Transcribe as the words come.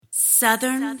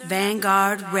Southern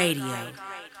Vanguard Radio.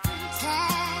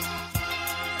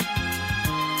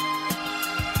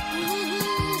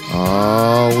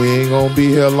 Oh, we ain't gonna be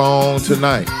here long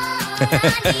tonight.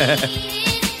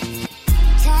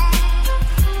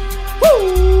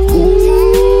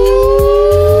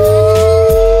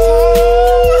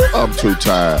 I'm too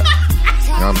tired.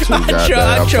 I'm too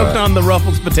goddamn I choked on the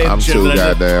Ruffles potato I'm chip. too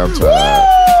goddamn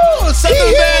tired. Woo!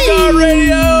 Southern Vanguard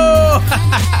Radio!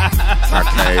 I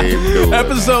can't even do it.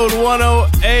 Episode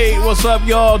 108. What's up,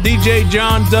 y'all? DJ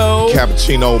John Doe.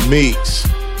 Cappuccino Meeks.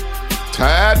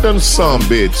 Tired them some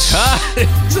bitch.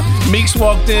 Meeks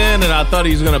walked in, and I thought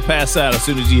he was going to pass out as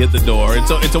soon as he hit the door.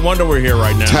 It's a wonder we're here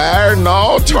right now. Tired and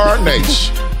all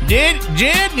tarnation. Jed,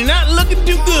 you're not looking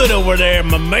too good over there,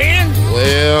 my man.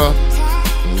 Well,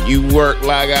 you work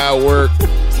like I work.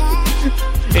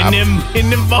 In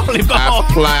them volleyball. I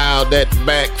plowed that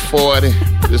back 40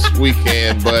 this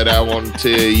weekend, but I want to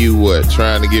tell you what,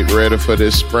 trying to get ready for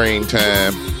this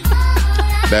springtime,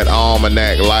 that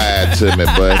almanac lied to me,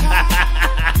 but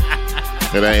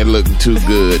it ain't looking too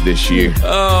good this year.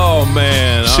 Oh,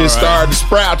 man. Shit started to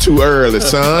sprout too early,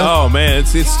 son. Oh, man.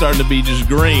 It's starting to be just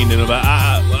green. And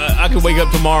I could wake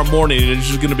up tomorrow morning and it's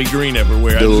just going to be green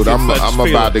everywhere. Dude, I'm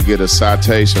about to get a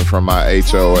citation from my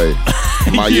HOA.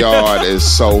 My yard is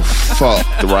so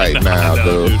fucked right now,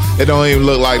 dude. It don't even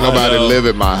look like nobody live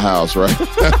at my house, right?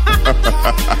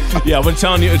 Yeah, I was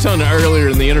telling you earlier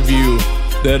in the interview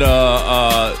that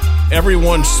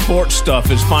everyone's sports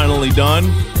stuff is finally done.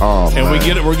 Oh, and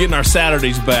man. we're getting our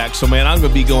Saturdays back. So, man, I'm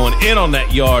going to be going in on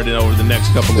that yard over the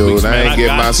next couple of weeks. Dude, I ain't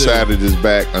getting my Saturdays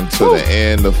back until the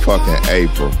end of fucking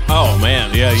April. Oh,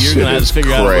 man. Yeah, you're going to have to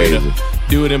figure out a way to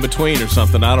do it in between or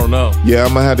something. I don't know. Yeah,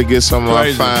 I'm going to have to get some of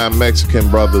my fine Mexican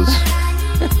brothers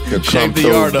to come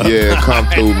through. Yard up. Yeah, come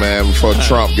through, man, before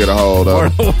Trump get a hold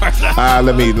of it.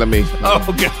 Let me. Oh,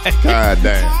 okay. God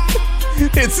damn.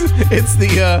 It's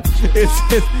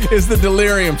the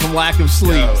delirium from lack of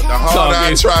sleep. Yo, the harder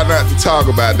I try not to talk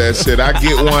about that shit, I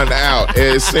get one out.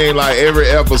 It seems like every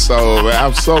episode, man.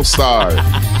 I'm so sorry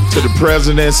to the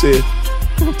presidency,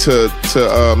 to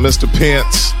Mr.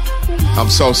 Pence. I'm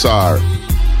so sorry.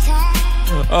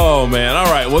 Oh, man. All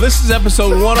right. Well, this is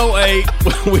episode 108.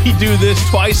 We do this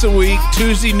twice a week.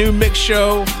 Tuesday, new mix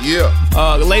show. Yeah.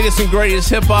 Latest and greatest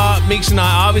hip-hop. Meeks and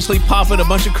I obviously popping a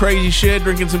bunch of crazy shit,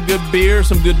 drinking some good beer,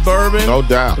 some good bourbon. No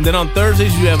doubt. And then on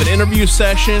Thursdays, you have an interview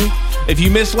session. If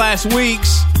you missed last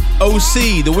week's,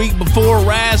 OC. The week before,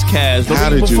 Razkaz. How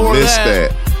did you miss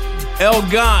that? El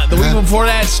Gant. The week before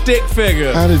that, Stick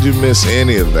Figure. How did you miss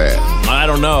any of that? I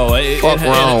don't know. What's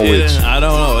wrong with you? I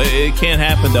don't know. It can't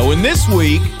happen, though. And this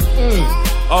week,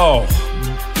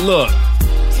 look.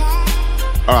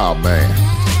 Oh, man.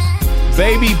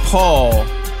 Baby Paul,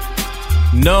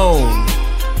 known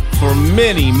for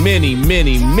many, many,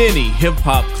 many, many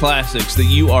hip-hop classics that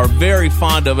you are very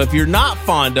fond of. If you're not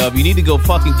fond of, you need to go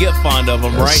fucking get fond of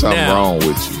them right something now. Wrong with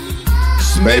you.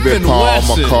 Smith Baby and Paul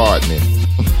Wesson, McCartney.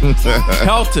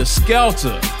 Helter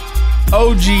Skelter,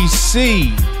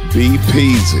 OGC, B.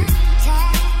 Peasy.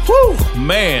 Whew,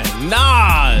 man,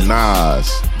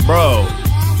 Nas. Bro,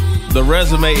 the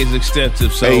resume is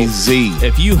extensive. So AZ.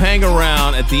 If you hang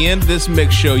around at the end of this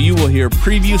mix show, you will hear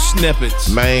preview snippets.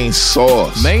 Main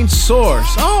Source.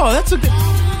 Oh, that's a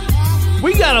good...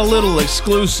 We got a little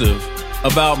exclusive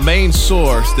about Main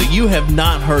Source that you have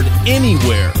not heard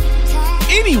anywhere.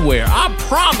 I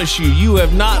promise you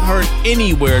have not heard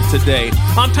anywhere today.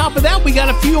 On top of that, we got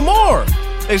a few more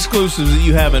exclusives that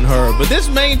you haven't heard. But this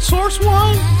Main Source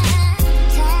one,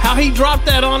 how he dropped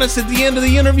that on us at the end of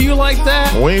the interview like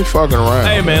that. We ain't fucking around.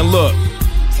 Hey, man, look.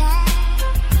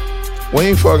 We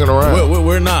ain't fucking around.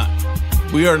 We're not.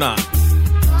 We are not.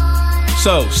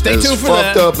 So, stay tuned for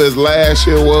that. As fucked up as last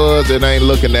year was, it ain't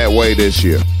looking that way this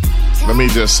year. Let me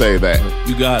just say that.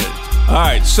 You got it. All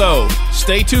right, so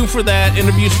stay tuned for that.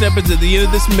 Interview snippets at the end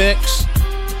of this mix.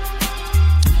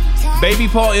 Baby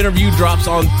Paul interview drops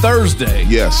on Thursday.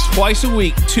 Yes. Twice a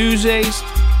week, Tuesdays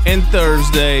and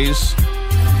Thursdays.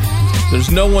 There's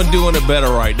no one doing it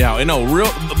better right now. And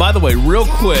by the way, real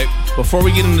quick, before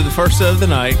we get into the first set of the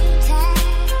night,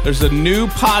 there's a new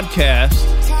podcast.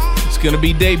 It's going to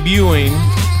be debuting.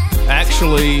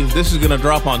 Actually, this is going to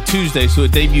drop on Tuesday, so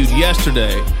it debuted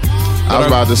yesterday. I was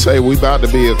about to say, we about to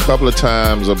be a couple of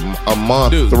times a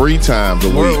month, Dude, 3 times a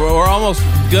week. We're almost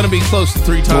going to be close to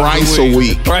 3 times a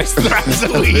week. Thrice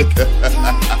a week.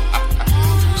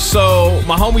 So,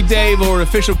 my homie Dave over at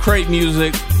Official Crate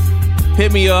Music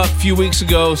hit me up a few weeks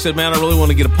ago, said, man, I really want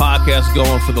to get a podcast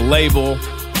going for the label.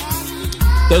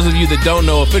 Those of you that don't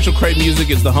know, Official Crate Music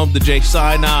is the home to Jay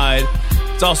Cyanide.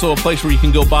 It's also a place where you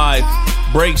can go buy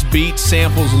breaks, beats,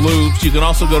 samples, loops. You can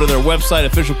also go to their website,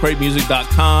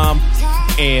 officialcratemusic.com,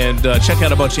 and check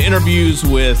out a bunch of interviews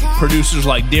with producers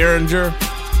like Derringer.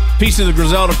 Piece of the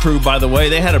Griselda crew, by the way,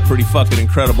 they had a pretty fucking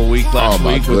incredible week last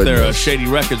week with their Shady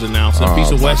Records announcement.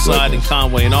 Piece of Westside and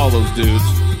Conway and all those dudes.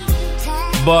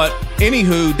 But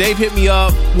anywho, Dave hit me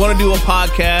up, want to do a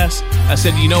podcast. I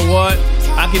said, you know what?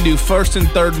 I can do first and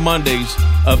third Mondays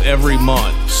of every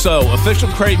month. So, Official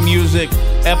Crate Music,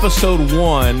 episode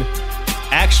 1,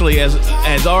 actually has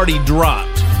already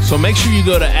dropped. So make sure you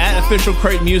go to @Official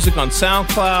Crate Music on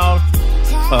SoundCloud,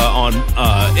 on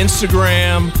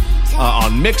Instagram,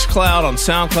 on Mixcloud, on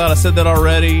SoundCloud. I said that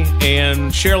already.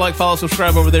 And share, like, follow,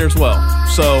 subscribe over there as well.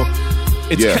 So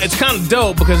it's kind of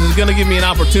dope because it's going to give me an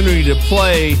opportunity to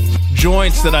play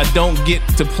joints that I don't get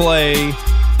to play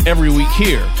every week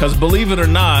here. Because believe it or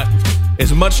not,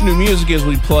 as much new music as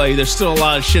we play, there's still a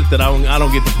lot of shit that I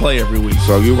don't get to play every week.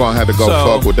 So you're going to have to go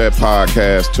fuck with that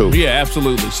podcast too. Yeah,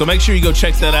 absolutely. So make sure you go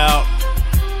check that out.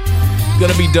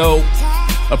 Gonna be dope.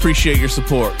 Appreciate your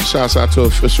support. Shouts out to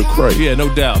Official Crate. Yeah, no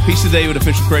doubt. Peace to David,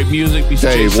 Official Crate Music. Peace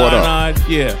Dave, to Jay what Cyanide. Up?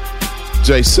 Yeah.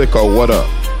 Jay Sicko, what up?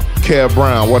 Kev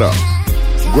Brown, what up?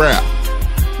 Grap,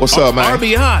 what's up, man?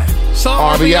 RBI.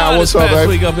 Saw RBI what's this up, past baby?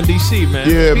 week up in DC, man.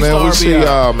 Yeah, Peace man. to We RBI. see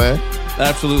y'all, man.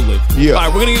 Absolutely. Yeah. All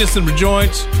right, we're gonna get into some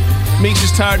joints. Meeks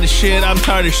is tired of shit. I'm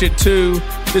tired of shit too.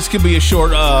 This could be a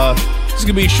short. This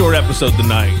could be a short episode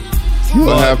tonight.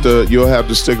 You'll have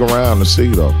to stick around to see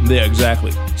though. Yeah,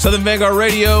 exactly. Southern Vanguard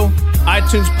Radio,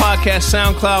 iTunes Podcast,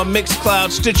 SoundCloud,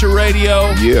 Mixcloud, Stitcher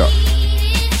Radio. Yeah.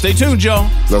 Stay tuned, y'all.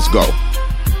 Let's go.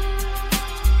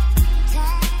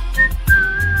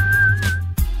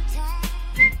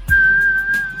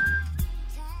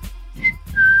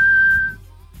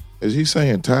 Is he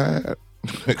saying tired?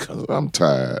 Because I'm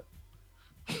tired.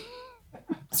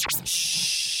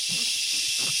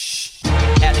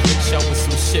 Had to hit y'all with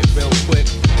some shit real quick.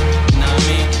 Know what I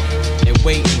mean? And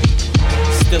waiting.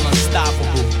 Still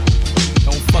unstoppable.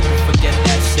 Don't fucking forget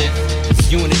that shit.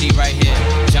 It's unity right here.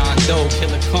 John Doe,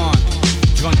 Killer Khan,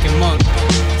 Drunken Monk,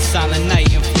 Silent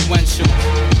Night, Influential,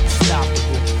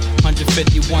 Unstoppable,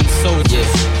 151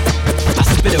 soldiers. I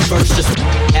spit a verse just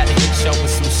had to hit y'all with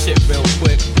some shit real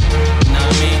quick. Know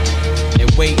what I mean?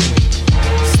 And waiting.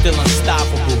 Still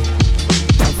unstoppable.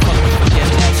 Don't fucking forget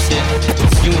that shit.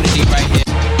 It's unity right here.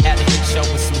 Had to hit y'all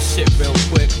with some shit real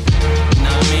quick. Know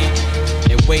what I mean?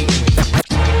 And waiting.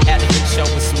 Had to hit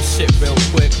y'all with some shit real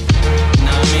quick.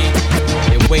 Know what I mean?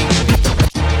 And waiting.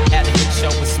 Had to hit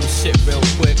y'all with some shit real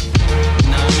quick.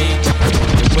 Know what I mean?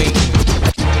 And waiting.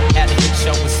 Had to hit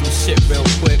y'all with some shit real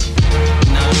quick.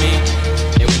 Know what I mean?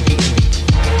 And waiting.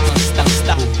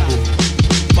 Unstoppable.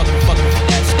 Fucking.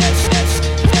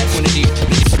 That's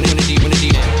unity.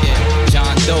 Yeah.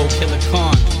 John Doe, Killer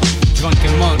Khan,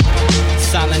 Drunken Monk,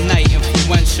 Silent Night,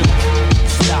 Influential,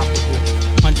 Unstoppable,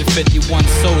 151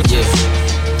 soldiers.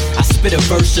 I spit a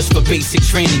verse just for basic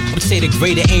training. Would say the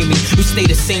greater aiming. We stay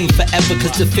the same forever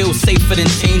cause it feels safer than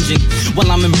changing. While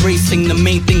I'm embracing the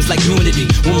main things like unity.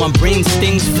 When my brain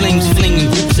stings, flames flinging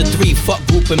groups of 3. Fuck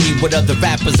grouping me with other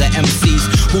rappers or MCs.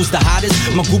 Who's the hottest?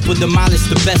 My group will demolish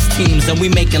the best teams. And we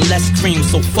making less cream,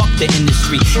 so fuck the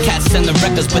industry. Cats selling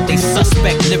records but they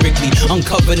suspect lyrically.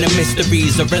 Uncover the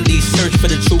mysteries or at least search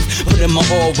for the truth. Put in my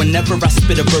all whenever I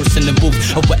spit a verse in the booth.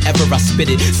 Or wherever I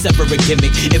spit it, sever a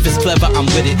gimmick. If it's clever, I'm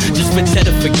with it. Just pretend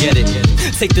to forget it.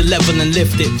 Take the level and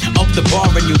lift it. Up the bar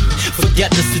and you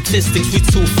forget the statistics. We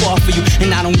too far for you.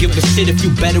 And I don't give a shit if you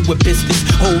better with business.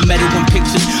 Hold metal in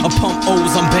pictures. I pump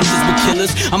O's on benches with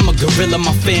killers. I'm a gorilla.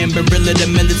 My fan been realer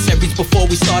than militaries before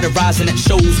we started rising at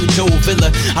shows with Joe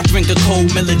Villa. I drink a cold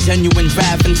Miller, genuine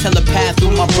rap and telepath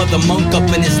through my brother Monk up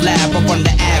in his lab. Up on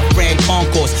the Ave Grand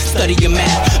Concourse. Study your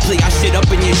math. Play our shit up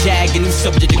in your jag and you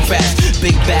subject to crash.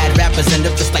 Big bad rappers end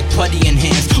up just like putty in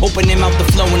hands. Open them out the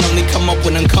flow and only come up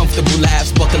with uncomfortable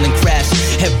laughs. Buckle and crash.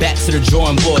 Head back to the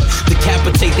drawing board.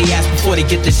 Decapitate they ass before they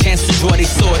get the chance to draw their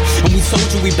sword. And we told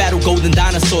you we battle golden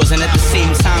dinosaurs. And at the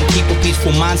same time keep a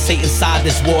peaceful mindset inside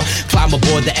this war. Climb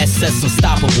aboard the SS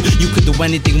Unstoppable. You could do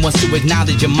anything once you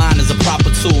acknowledge your mind as a proper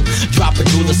tool. Drop a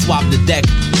jeweler, swap the deck.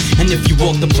 And if you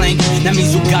walk the plank, that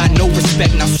means you got no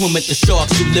respect. Now swim with the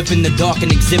sharks. You live in the dark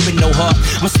and exhibit no heart.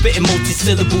 I'm spitting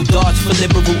multi-syllable darts for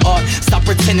liberal art. Stop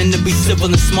pretending to be civil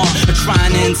and smart. Or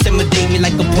trying to intimidate me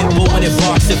like a pit bull when it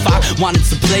barks. If I wanted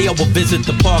to play, I would visit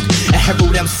the park. A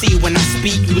herald MC when I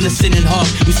speak, you listen and hark.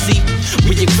 You see,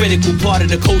 we're a critical part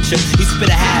of the culture. You spit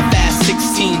a half-ass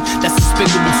 16, that's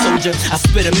despicable. So soldier. I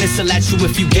spit a missile at you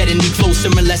if you get any closer,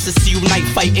 unless I see you night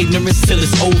fight ignorance till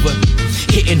it's over.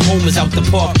 Hitting homers out the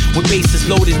park with bases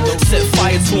loaded. Set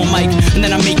fire to a mic and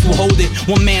then I make you hold it.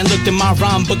 One man looked at my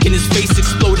rhyme book and his face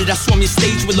exploded. I swarm your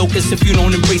stage with locusts if you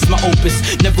don't embrace my opus.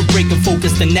 Never breaking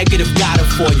focus, the negative got it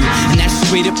for you. And that's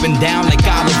straight up and down like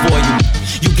olive oil.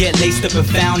 You get laced up and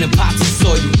found in pots of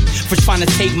soil. For trying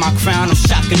to take my crown, I'm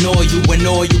shocking all you. When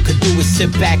all you could do is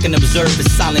sit back and observe a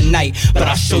silent night. But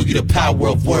I'll show you the power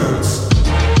of words.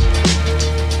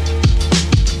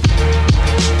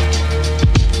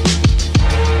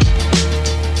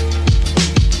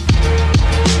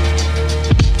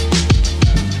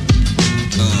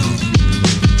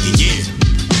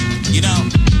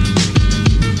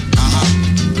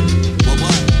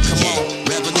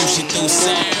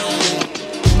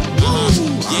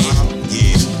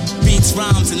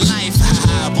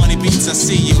 I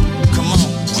see you. Come on,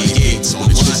 come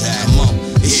on.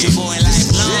 It's your boy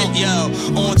Lifelong, yo.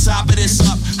 On top of this,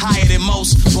 up higher than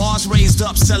most. Bars raised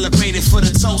up, celebrated for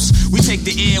the toast. We take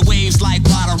the airwaves like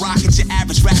bottle rockets. Your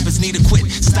average rappers need to quit.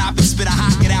 Stop and spit a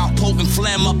hock it out. Poking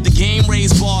phlegm up the game.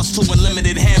 Raise bars to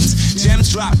unlimited hems.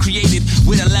 Gems drop created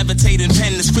with a levitating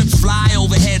pen. The scripts fly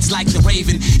overheads like the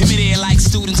raven. In midair like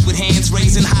students with hands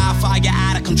raising. High fire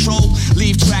out of control.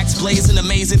 Leave tracks blazing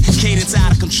amazing. Cadence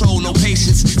out of control, no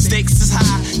patience. Stakes is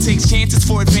high. Takes chances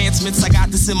for advancements. I got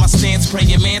this in my stance.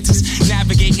 Praying mantis.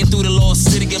 Navigating through the lost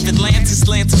city of Atlantis.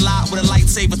 Lancelot with a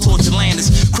lightsaber torch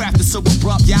Atlantis. Crafted so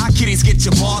abrupt. Y'all kiddies get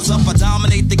your bars up. I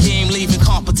dominate the game, leaving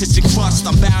competition crushed.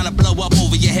 I'm bound to blow up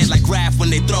over your head like Raph when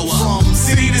they throw up. From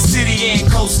city to city and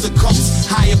coast to coast.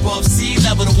 High above sea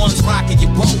level, the ones rocking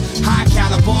your boat. High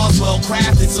calibers, well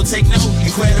crafted, so take note.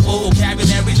 Incredible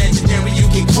vocabulary, legendary, you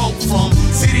can quote. From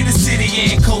city to city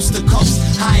and coast to coast.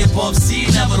 High above sea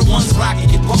level, the ones rocking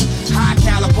your boat. High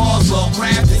calibers, well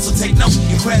crafted, so take note.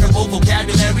 Incredible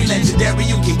vocabulary, legendary,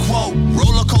 you can quote.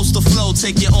 Roller coaster flow,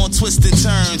 take you on twists and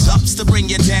turns. Ups to bring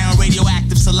you down,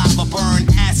 radioactive saliva burn.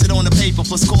 Acid on the paper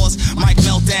for scores, mic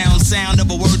meltdown. Sound of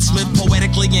a wordsmith,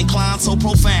 poetically inclined, so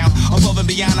profound. Above and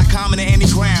beyond, I common to any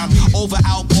ground. Over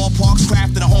out ballparks,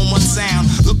 crafting a home run sound.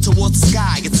 Look towards the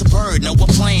sky, it's a bird, no a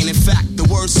plane. In fact, the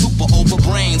word super over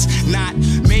brains. Not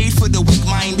made for the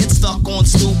weak-minded, stuck on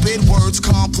stupid words.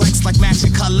 Complex like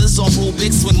matching colors on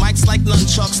Rubik's. Swing mics like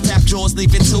nunchucks, tap jaws,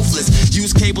 leave it toothless.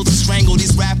 Use cable to strangle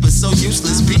these rappers, so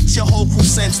useless. Beat your whole crew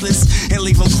senseless and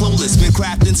leave them clueless. Been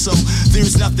crafting, so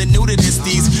there's nothing new to this.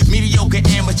 These mediocre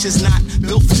amateurs not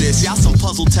built for this. Y'all some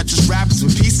puzzle Tetris rappers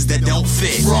with pieces that don't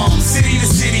fit. From city to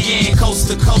city and coast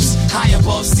to coast. High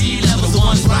above sea level, the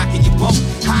ones rocking your boat.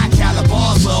 High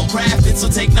calibers, well crafted, so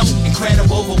take note.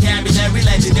 Incredible vocabulary,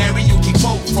 legendary, you can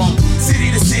quote. From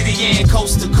city to city and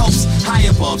coast to coast. High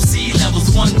above sea levels,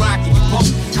 the one rocking your boat.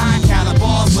 High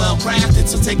calibers, well crafted,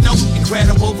 so take note.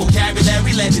 Incredible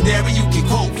vocabulary, legendary, you can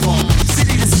quote. From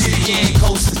city to city and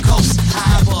coast to coast.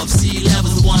 High above sea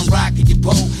levels, the one rocking your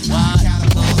boat. High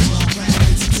calibers, well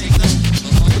crafted, so take note.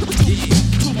 Yeah.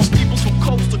 To my people from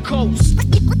coast to coast.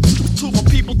 To my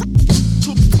people,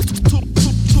 to my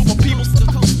people,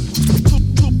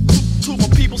 to my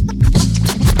people, to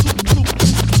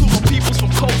my people from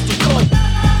coast to coast.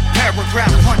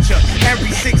 Paragraph puncher,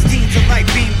 every 16's a light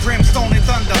beam, brimstone and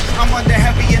thunder. I'm under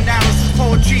heavy analysis,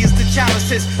 poetry is the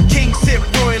chalices. Kings sit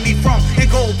royally from in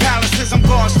gold palaces. I'm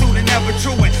God's student, never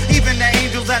truant. Even the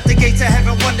angels at the gates of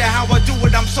heaven wonder how I do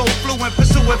it. I'm so fluent,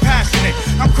 pursue it, passionate.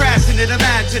 I'm crashing it,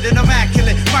 imagine it,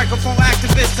 immaculate. Microphone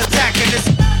activists attacking this.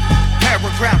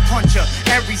 Paragraph puncher,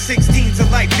 every 16's a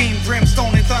light beam,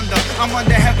 brimstone and thunder. I'm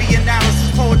under heavy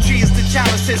analysis, poetry is the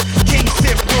chalices. Kings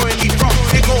sit royally from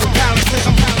in gold palaces.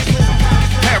 I'm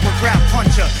paragraph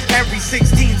puncher, every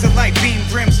 16's a light beam,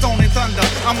 brimstone and thunder.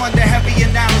 I'm under heavy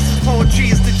analysis, poetry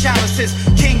is the chalices.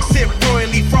 Kings sit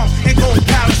royally from in gold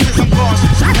palaces. I'm God's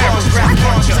paragraph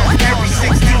puncher, every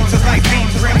 16's a light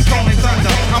beam, brimstone and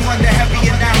thunder. I'm under heavy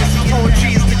analysis,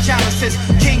 poetry is the chalices.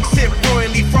 Kings sit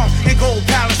royally from in gold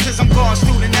palaces. I'm God's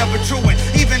student, never truant.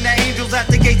 Even the angels at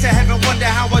the gates of heaven wonder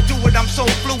how I do it. I'm so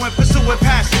fluent, pursue it,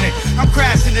 passionate. I'm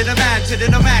crashing it, imagine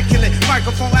it, immaculate.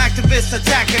 Microphone activists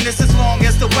attacking this as long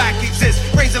as the whack exists.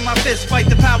 Raising my fist, fight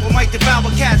the power, might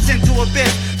devour cats into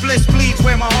abyss. Bliss bleeds,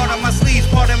 wear my heart on my sleeves.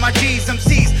 Pardon my G's,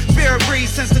 MCs. Spirit breeze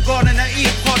since the Garden of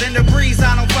Eve. Caught in the breeze,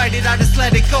 I don't fight it, I just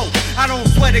let it go. I don't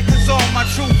sweat it, cause all my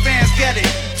true fans get it.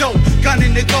 Dope,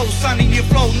 gunning the ghost, sunning your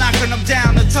flow. Knocking them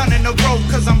down, a ton in the road,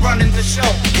 cause I'm running the show.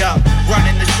 Yeah,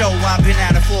 running the show, I've been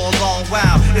at it for a long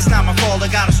while. It's not my fault, I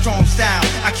got a strong style.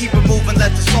 I keep it moving,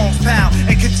 let the songs pound.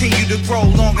 And continue to grow,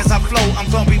 long as I flow, I'm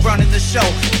gonna be running the show.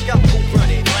 Yo, who run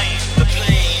it? The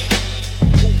plane.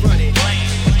 Who run it?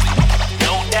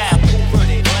 No doubt. Who run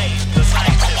it? The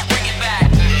scientists.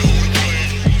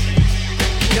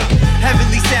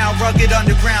 With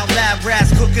underground lab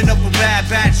rats cooking up a bad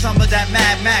batch. Some of that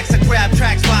Mad Max. I grab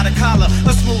tracks by the collar.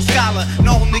 A smooth scholar,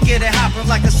 known to get it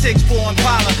hopping like a 6'4"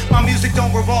 Impala. My music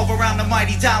don't revolve around the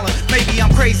mighty dollar. Maybe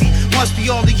I'm crazy, must be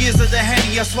all the years of the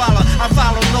Henny I swallow. I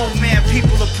follow no man,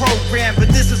 people are programmed, but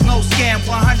this is no scam,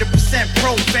 100%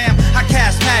 pro fam. I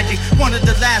cast magic, one of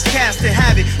the last cast to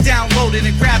have it. Download it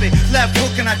and grab it, left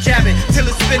hook and I jab it till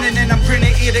it's spinning and I'm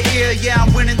grinning ear to ear. Yeah,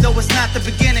 I'm winning though it's not the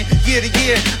beginning. Year to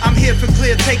year, I'm here for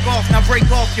clear takeoff. Now break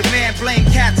off your man, blame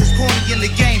cats is corny in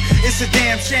the game. It's a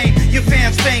damn shame, your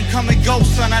fans fame come and go,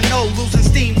 son. I know losing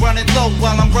steam, running low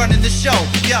while I'm running the show.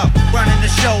 Yo, running the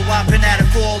show, I've been at it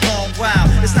for a long while.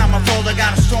 It's not my fault, I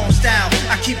got a strong style.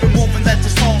 I keep it moving, let the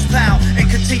songs pound and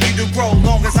continue to grow.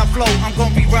 Long as I flow, I'm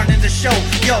gonna be running the show.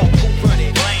 Yo, who run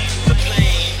it? Blame the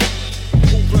plane.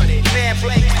 Who run it? Man,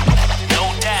 blame.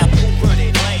 No doubt. Who run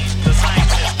it? Blame the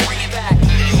scientist. Bring it back.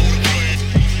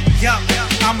 Yo,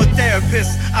 I'm a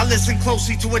therapist. I listen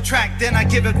closely to attract, then I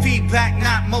give it feedback,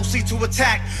 not mostly to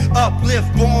attack.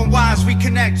 Uplift, born wise,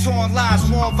 reconnect, torn lives,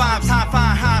 more vibes, high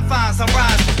fives, I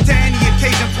rise to any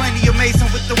occasion, plenty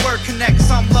amazing with the word connect.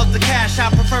 Some love the cash,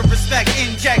 I prefer respect,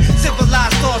 inject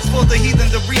civilized thoughts for the heathen,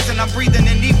 the reason I'm breathing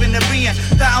and even the being,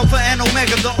 the alpha and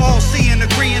omega, the all-seeing,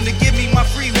 agreeing to give me my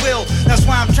free will. That's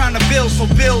why I'm trying to build, so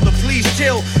build, or please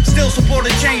chill. Still support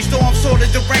a change, though I'm sort of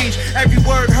deranged. Every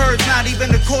word heard, not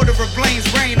even a quarter of Blaine's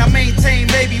brain. I maintain,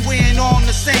 maybe we ain't on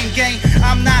the same game.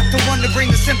 I'm not the one to bring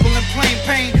the simple and plain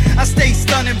pain. I stay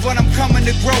stunning, but I'm coming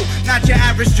to grow. Not your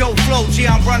average Joe Flow, G,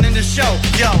 I'm running the show.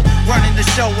 Yo, running the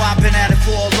show, I've been at it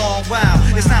for a long while.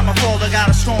 It's not my fault, I got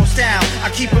a strong style.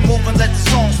 I keep it moving, let the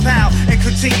songs pound and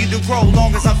continue to grow.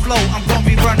 Long as I flow, I'm gonna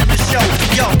be running the show.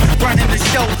 Yo, running the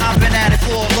show, I've been at it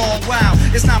for a long while.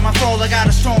 It's not my fault, I got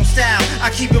a strong style.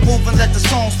 I keep it moving, let the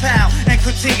songs pound and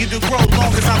continue to grow.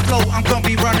 Long as I flow, I'm gonna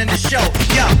be running the show.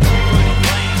 Yo.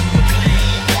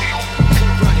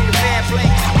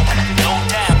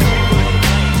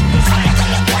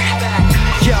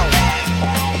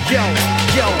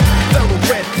 Yo, Thorough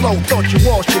Red Flow, thought you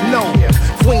all should know.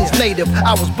 Queens native,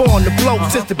 I was born to blow.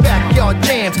 Since the backyard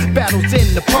jams, battles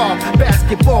in the park,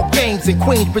 basketball games in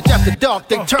Queensbridge after dark.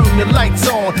 They turn the lights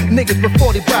on, niggas with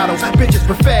 40 bottles, bitches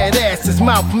with fat asses,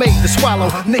 mouth made to swallow.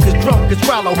 Niggas drunk as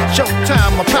Rollo,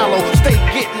 Showtime Apollo, stay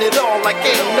getting it on like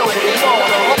ain't no tomorrow.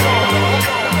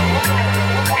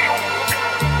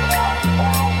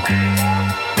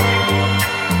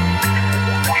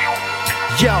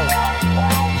 Yo,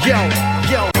 yo,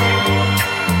 yo.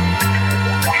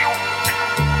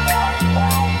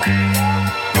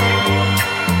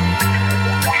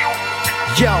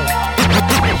 Yo,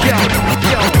 yo,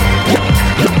 yo.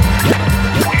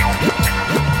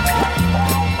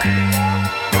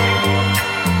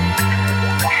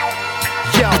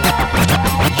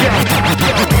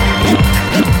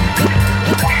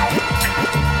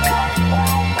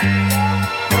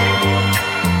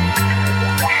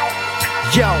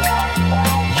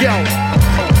 Yo,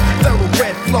 Thorough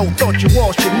Red Flow, thought you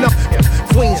all should know.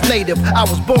 Queens native, I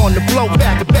was born to blow.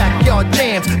 Back to backyard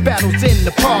jams, battles in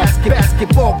the park,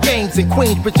 basketball games in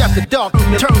Queensbridge after dark.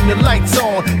 Turn the lights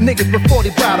on, niggas with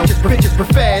 40 bottles, bitches with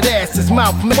fat asses,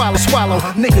 mouth swallow.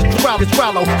 Niggas drop as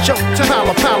Rollo, Showtime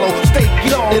Apollo, stay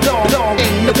get on it on,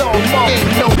 ain't no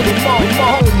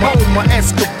tomorrow. Home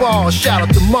Escobar, shout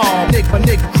out to Mom, my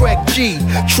nigga Craig G,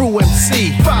 true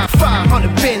MC.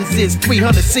 500 Benzes,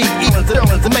 300 CEs,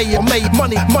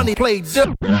 money played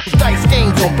dice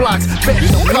games on blocks,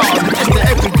 bets on cars, just the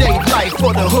everyday life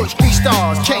for the hood street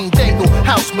stars. Chain dangle,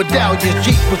 house medallions,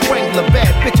 Jeep with Wrangler, bad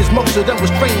bitches, most of them were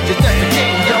strangers. That's the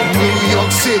game, yo. New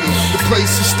York City, the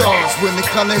place of stars. When it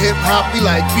come to hip hop, we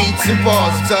like beats and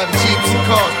bars. Inside the Jeeps and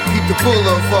cars, keep the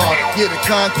boulevard. Yeah, the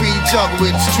concrete jungle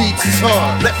where the streets is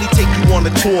hard. Let me take you on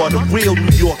a tour of the real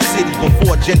New York City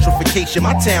before gentrification.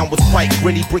 My town was quite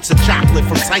gritty, bricks of chocolate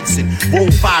from Tyson,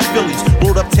 rolled 5 Phillies,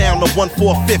 rode uptown to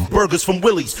 145th, burgers from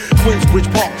Willie's, Queensbridge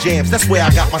Park jams. That's where I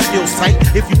got my skills tight.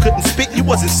 If you couldn't spit, you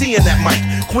wasn't seeing that mic.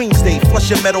 Queens Day,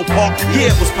 Flushing Meadow Park, yeah,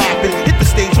 it was poppin'. Hit the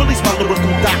stage, release my lyrical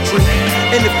doctrine.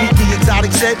 And if the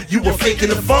Exotic said you were faking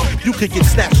the funk, you could get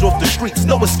snatched off the streets,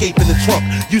 no escaping the trunk.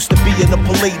 Used to be in the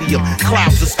Palladium,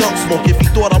 clouds of skunk smoke. If you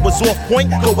thought I was off point,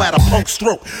 go at a punk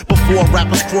stroke. Before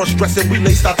rappers cross-dressing, we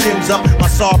laced our Timbs up. My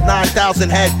Saab 9000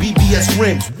 had BBS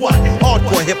rims. What?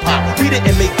 Hardcore hip-hop. We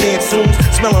didn't make dance tunes,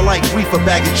 smelling like reefer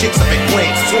bagging chicks up at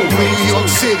Grant's too. New York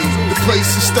City, the place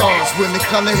of stars. When it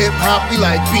come to hip hop, we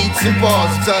like beats and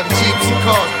bars. Inside the Jeeps and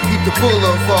cars, keep the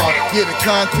boulevard. Yeah, the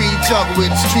concrete jungle where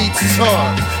the streets is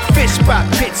hard. fish spot,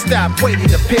 pit stop, waiting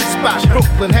to pit spots.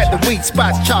 Brooklyn had the weed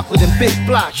spots, chocolate and big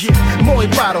blocks. Moy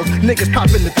bottles, niggas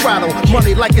popping the throttle.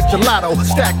 Money like it's gelato,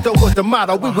 stacked over the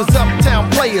motto. We was uptown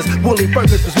players, Woolly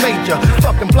Burgers was major.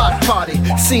 Fucking block party,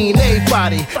 seeing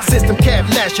everybody. System cab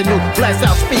national, blast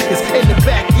out speakers. In the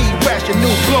back,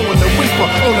 irrational, blowing the reaper.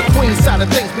 On the queen side of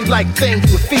things, we like things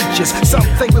with features. Some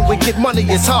think when we get money,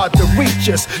 it's hard to reach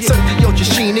us. Sergio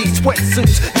Giacchini,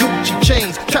 sweatsuits, Gucci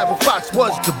chains. Travel Fox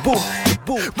was the boot.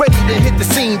 Ready to hit the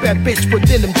scene, bad bitch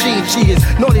within them jeans. She is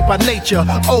naughty by nature,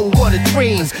 oh what a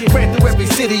dream. Ran through every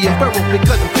city and borough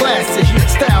because I'm classic.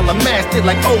 Style I mastered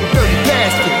like old dirty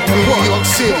bastard. New York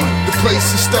City, the place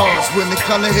of stars. When it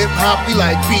come to hip hop, we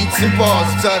like beats and bars.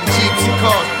 Inside the jeeps and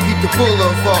cars, keep the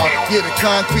boulevard. Yeah, the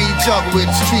concrete jungle where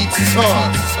the streets is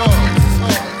hard.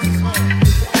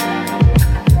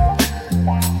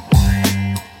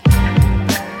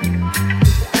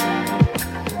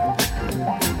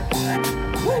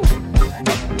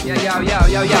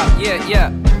 Yo, yeah.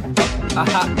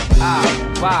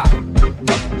 Wow.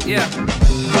 Yeah.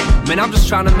 Man, I'm just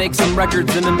trying to make some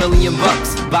records and $1 million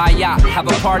bucks. Buy a yacht, have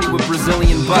a party with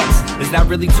Brazilian butts. Is that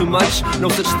really too much? No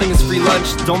such thing as free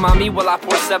lunch. Don't mind me while I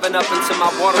pour 7 up into my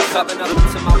water cup.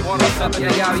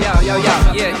 Yeah.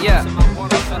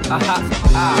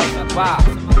 Wow.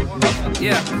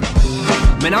 Yeah.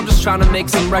 Man, I'm just trying to make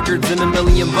some records and $1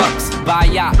 million bucks. Buy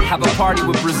a yacht, have a party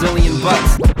with Brazilian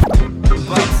butts.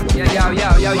 Yeah.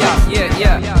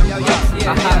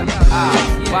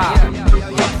 Wow.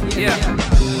 Yeah.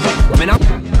 Man, I'm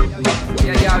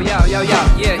yeah.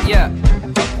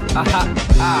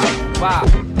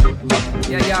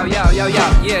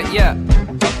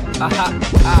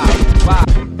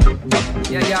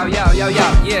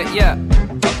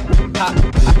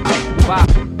 Wow. Yeah. Wow.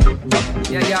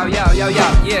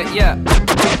 Yeah.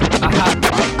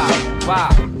 Wow. Wow.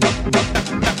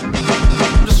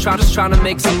 I'm just trying to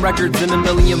make some records and $1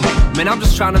 million. Man, I'm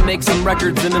just trying to make some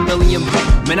records and $1 million.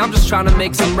 Man, I'm just trying to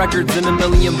make some records and $1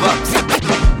 million bucks.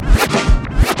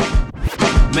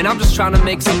 Man, I'm just trying to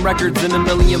make some records and $1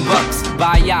 million bucks.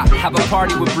 Buy a yacht, have a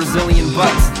party with Brazilian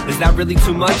butts. Is that really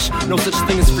too much? No such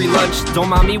thing as free lunch. Don't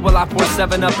mind me while I pour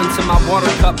 7 up into my water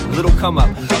cup. Little come up.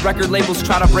 Record labels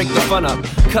try to break the fun up.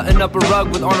 Cutting up a rug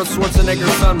with Arnold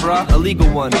Schwarzenegger's son, bruh. A legal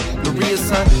one. Maria's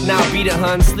son, now beat it,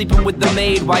 hun. Sleeping with the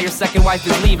maid while your second wife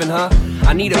is leaving, huh?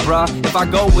 I need it, bruh. If I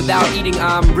go without eating,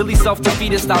 I'm really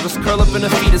self-defeatist. I'll just curl up in a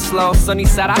fetus slow. Sunny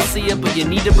side, I see it, but you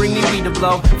need to bring me weed to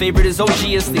blow. Favorite is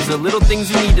OG's. These are little things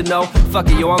you need to know. Fuck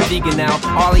it, yo, I'm vegan now.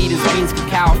 All I eat is beans,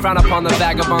 cacao. Frown upon the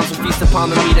vagabonds who feast upon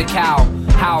the meat of cow.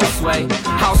 How, sway?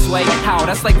 How?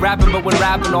 That's like rapping, but when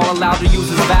rapping, all allowed to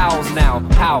use is vowels now.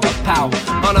 Pow.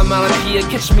 Onomatopoeia,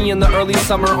 catch me in the early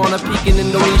summer on a peak in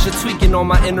Indonesia, tweaking on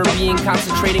my inner being,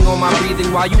 concentrating on my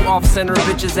breathing, while you off-center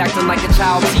bitches acting like a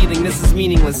child teething. This is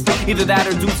meaningless. Either that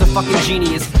or dude's a fucking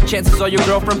genius. Chances are your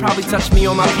girlfriend probably touched me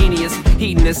on my penis.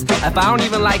 Hedonist. If I don't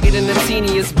even like it in the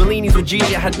teeniest, Bellinis with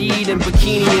Gigi Hadid and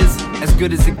bikini is as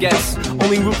good as it gets.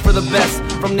 Only root for the best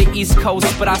from the East Coast,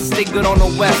 but I stay good on the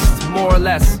West, more or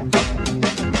less.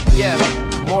 Yeah,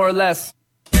 more or less.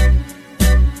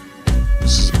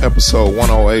 This is episode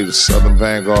 108 of Southern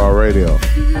Vanguard Radio.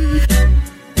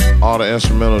 All the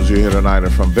instrumentals you hear tonight are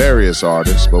from various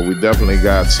artists, but we definitely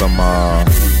got some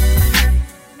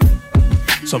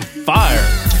fire.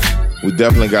 We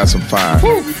definitely got some fire.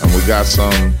 Woo. And we got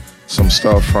some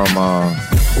stuff from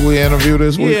who we interviewed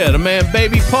this week? Yeah, the man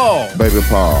Baby Paul. Baby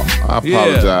Paul. I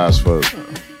apologize for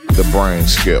the brain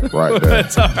skip right there.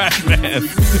 That's all right, man.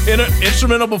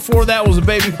 Instrumental before that was a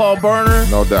Baby Paul burner.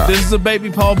 No doubt. This is a Baby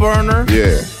Paul burner.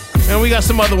 Yeah. And we got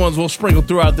some other ones we'll sprinkle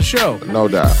throughout the show. No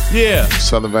doubt. Yeah.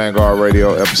 Southern Vanguard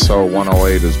Radio, episode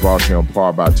 108 is brought to you in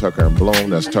part by Tucker and Bloom.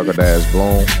 That's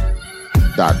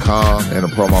tucker-bloom.com. And a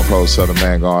promo code Southern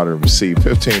Vanguard to receive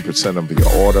 15% of your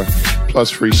order. Plus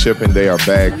free shipping. They are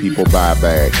bag people, buy a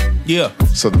bag. Yeah.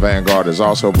 Southern Vanguard is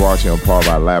also brought to you in part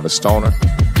by Lavish Stoner.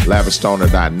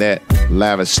 LavishStoner.net.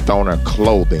 Lavish Stoner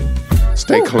Clothing.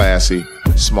 Stay classy.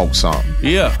 Smoke something.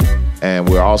 Yeah. And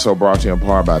we're also brought to you in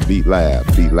part by Beat Lab.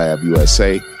 Beat Lab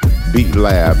USA. Beat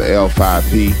Lab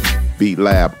L5P. Beat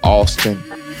Lab Austin.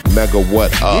 Mega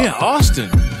What Up. Yeah, Austin.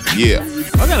 Yeah.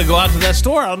 I gotta go out to that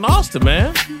store out in Austin,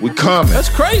 man. We coming. That's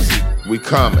crazy. We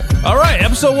coming. All right,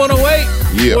 episode 108.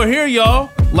 Yeah. We're here, y'all.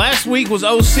 Last week was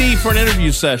OC for an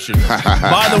interview session.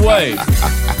 By the way,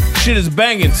 shit is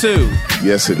banging, too.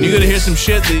 Yes, it is. You're gonna hear some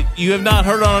shit that you have not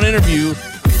heard on an interview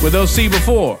with OC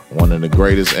before. One of the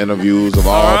greatest interviews of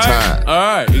all time. All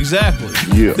right, exactly.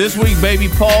 Yeah. This week, Baby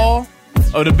Paul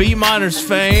of the Beat Miners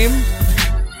fame.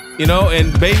 You know,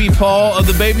 and Baby Paul of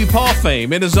the Baby Paul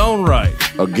fame in his own right.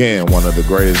 Again, one of the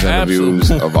greatest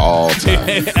interviews of all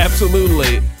time.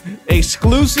 Absolutely.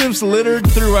 Exclusives littered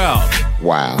throughout.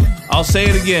 Wow. I'll say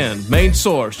it again. Main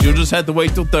source. You'll just have to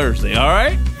wait till Thursday, all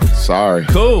right? Sorry.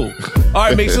 Cool. All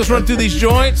right, Meeks, let's run through these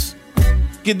joints.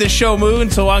 Get this show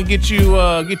moving so I can get you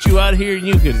out of here and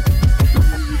you can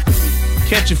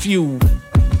catch a few,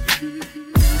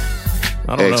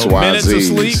 I don't know, minutes of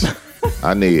sleep.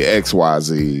 I need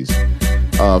XYZs.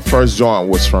 First joint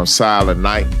was from Silent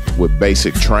Night with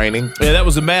Basic Training. Yeah, that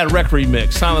was a Mad Rec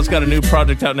remix. Silent's got a new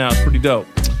project out now. It's pretty dope.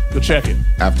 Go check it.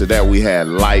 After that, we had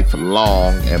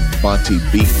Lifelong and Bunty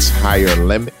Beats Higher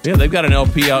Limit. Yeah, they've got an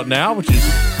LP out now, which is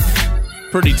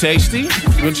pretty tasty.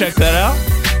 Go check that out.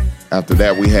 After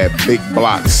that, we had Big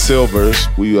Block Silvers.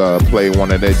 We played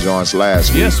one of their joints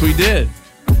last week. Yes, we did.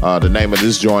 The name of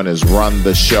this joint is Run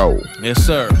the Show. Yes,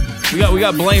 sir. We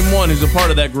got Blame One, who's a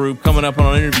part of that group, coming up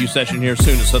on an interview session here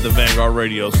soon at Southern Vanguard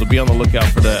Radio, so be on the lookout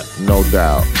for that. No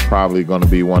doubt. Probably going to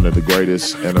be one of the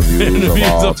greatest interviews of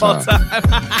all time.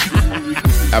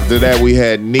 After that, we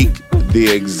had Neek,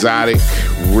 The Exotic,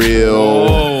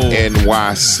 Real,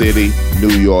 NY City,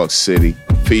 New York City,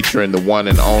 featuring the one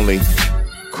and only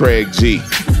Craig G.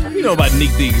 You know about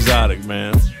Neek, The Exotic,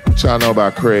 man. What y'all know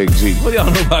about Craig G? What y'all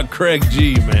know about Craig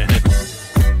G, man?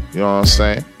 You know what I'm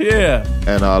saying? Yeah.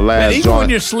 And man, even joint, when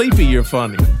you're sleepy, you're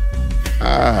funny.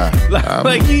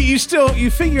 Like you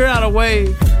figure out a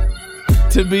way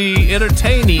to be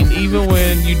entertaining even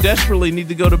when you desperately need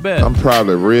to go to bed. I'm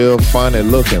probably real funny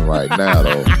looking right now,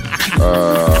 though.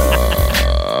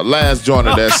 Last joint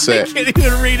of that set. I can't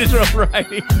even read his own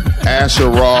writing. Asher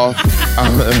Roth.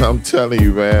 I'm telling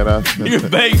you, man. You're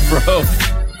baked, bro.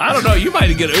 I don't know. You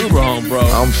might get Uber home, bro.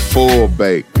 I'm full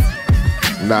baked.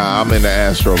 Nah, I'm in the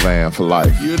Astro van for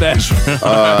life. You're an Astro.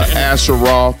 Asher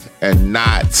Roth and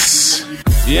Knots.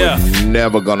 Yeah. We're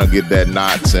never gonna get that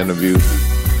Knots interview.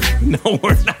 No,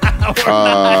 we're not.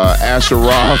 Asher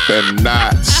Roth and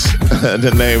Knots.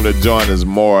 The name of the joint is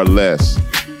More or Less.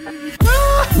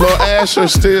 Lil Asher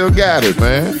still got it,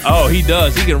 man. Oh, he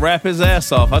does. He can rap his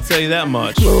ass off. I'll tell you that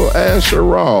much. Lil Asher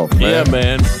Roth, man. Yeah,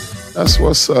 man. That's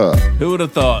what's up. Who would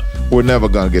have thought? We're never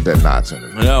gonna get that Knots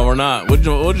interview. No, we're not.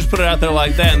 We'll just put it out there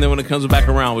like that, and then when it comes back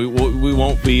around, we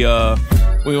won't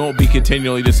be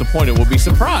continually disappointed. We'll be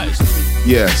surprised.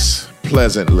 Yes,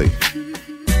 pleasantly.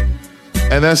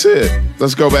 And that's it.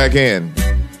 Let's go back in.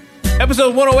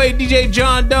 Episode 108, DJ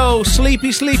John Doe,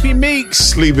 Sleepy Meeks.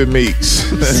 Sleepy Meeks.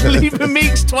 Sleepy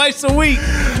Meeks twice a week.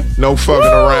 No fucking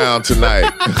around tonight.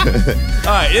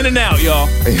 All right, in and out, y'all.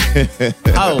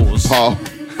 Hoes. Paul.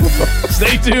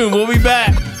 Stay tuned. We'll be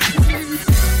back.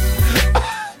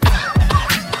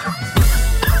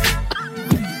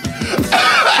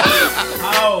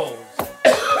 Hoes.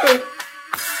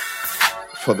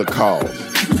 For the cause.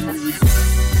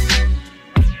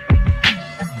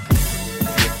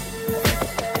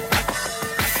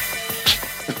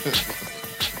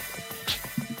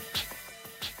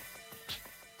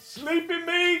 Sleepy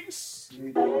Meeks.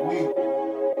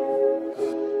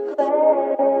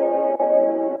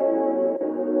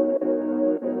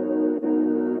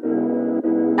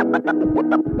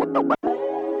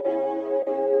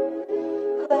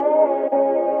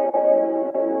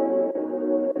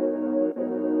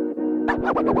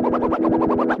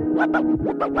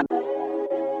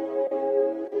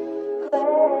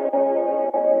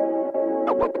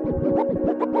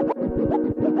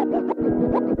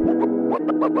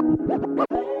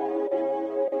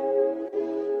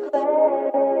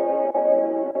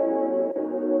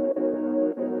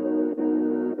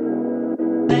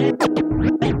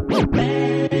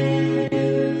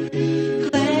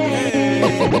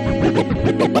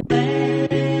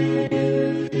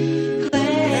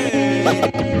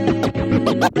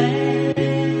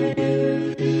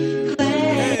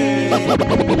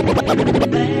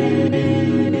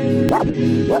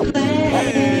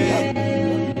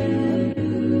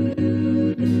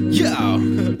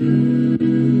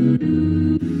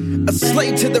 A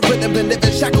slave to the rhythm and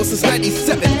living shackles since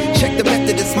 97. Check the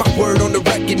method, it's my word on the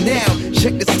record now.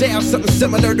 Check the style, something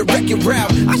similar to Wreck-It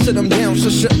Ralph. I shut them down,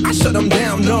 I shut them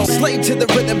down, no. Slave to the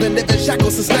rhythm and living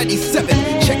shackles since 97.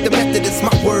 Check the method, it's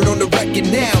my word on the record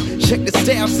now. Check the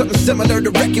style, something similar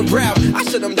to Wreck-It Ralph. I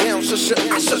shut them down,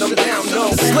 I shut them down,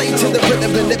 no. Slave to the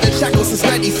rhythm and living shackles since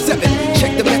 97.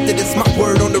 Check the method, it's my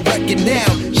word on the record now.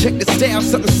 Check the style,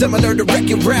 something similar to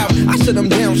Wreck-It Ralph. I shut them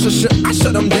down, I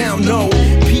shut them down, no.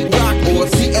 Pete Rock or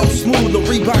CL CL Smooth, the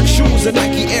Reebok shoes, and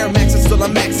Nike Air Maxes till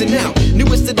I'm maxing out.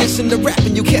 Newest edition to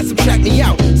rapping, you can't subtract me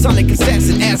out. Sonic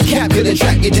assassin, ass cap, couldn't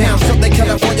track me down. Something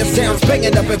California sounds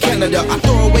banging up in Canada. I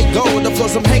throw away gold, the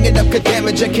floors I'm hanging up could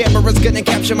damage. A camera's gonna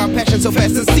capture my passion so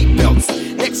fast as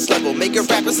seatbelts. Next level, make a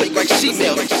rapper say like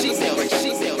she-mail.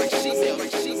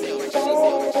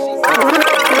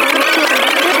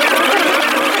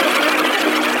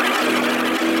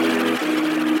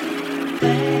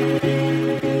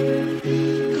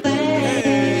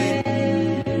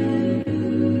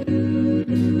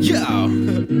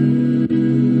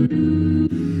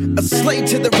 A slave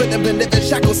to the rhythm and living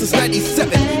shackles since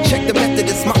 97. Check the method,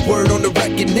 it's my word on the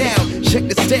record now. Check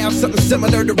the style, something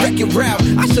similar to Wreck-It Ralph.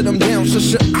 I shut them down,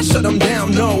 I shut them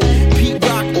down, no. Pete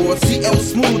Rock or CL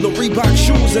Smooth, the Reebok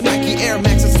shoes, and Nike Air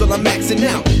Maxes till I'm maxing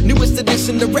out. Newest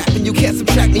edition to rapping, you can't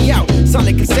subtract me out.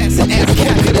 Sonic assassin, ass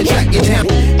cap, couldn't track you down.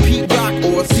 Pete Rock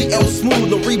or CL Smooth,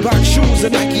 the Reebok shoes,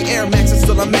 and Nike Air Maxes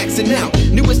till I'm maxing out.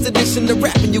 Newest edition to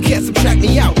rapping, you can't subtract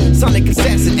me out. Sonic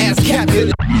assassin, ass cap,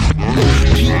 couldn't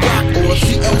Pete Rock or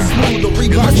CL Smooth, the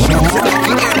Reebok shoes, and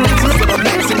Nike Air Maxes till I'm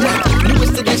maxing out.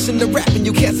 Newest edition to rapping,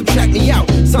 you can't subtract me out.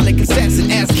 Sonic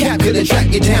assassin, ass cap, couldn't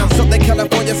track you down. Something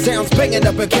California sounds banging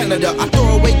up in Canada. I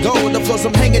throw away gold, the floors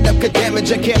I'm hanging up could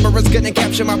damage. A camera's gonna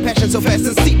capture my passion so fast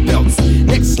as seatbelts.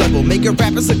 Next level, make your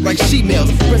rappers look like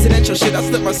she-mails. Presidential shit, I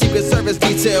slip my Secret Service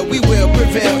detail. We will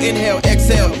prevail, inhale,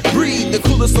 exhale, breathe. The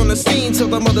coolest on the scene till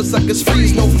the mother suckers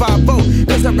freeze. No 5-0,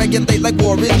 cause I regulate like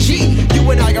Warren G. You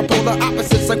and I are polar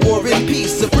opposites like War and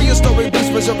Peace. The prehistoric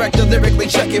beast resurrected lyrically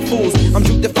checking fools. I'm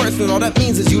Duke the first and all that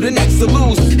means is you the next to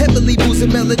lose. Heavily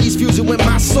boozing melodies fusing with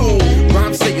my soul.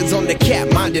 Rhyme sayings on the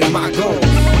cap, minding my goals.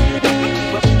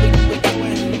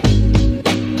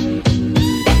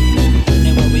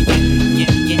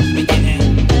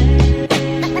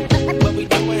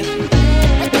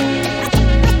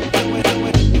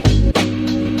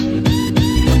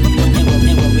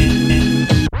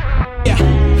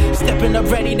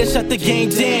 Ready to shut the game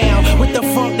down with the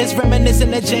funk that's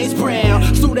reminiscent of James Brown.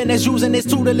 Student that's using his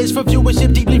tutelage for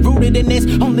viewership, deeply rooted in this.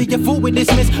 Only a fool would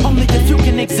dismiss, only if you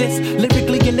can exist.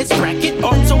 Lyrically in this bracket,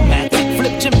 automatic,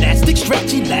 flip gymnastic,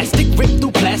 stretch elastic, rip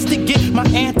through plastic. Get my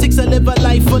antics, I live a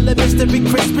life full of mystery,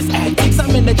 Christmas antics.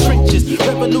 I'm in the trenches,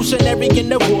 revolutionary in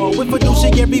the war with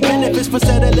fiduciary benefits for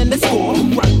settling the score.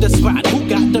 Who rock the spot? Who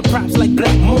got the props like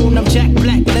Black Moon? I'm Jack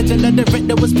Black, legend of the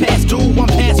rent was past due. I'm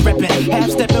past reppin', half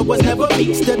steppin' was never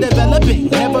me. Still developing,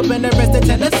 never been arrested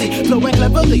Tennessee. Flowing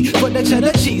cleverly for the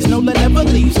cheddar cheese. Nola never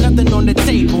leaves, nothing on the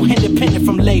table. Independent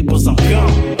from labels, I'm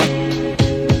gone.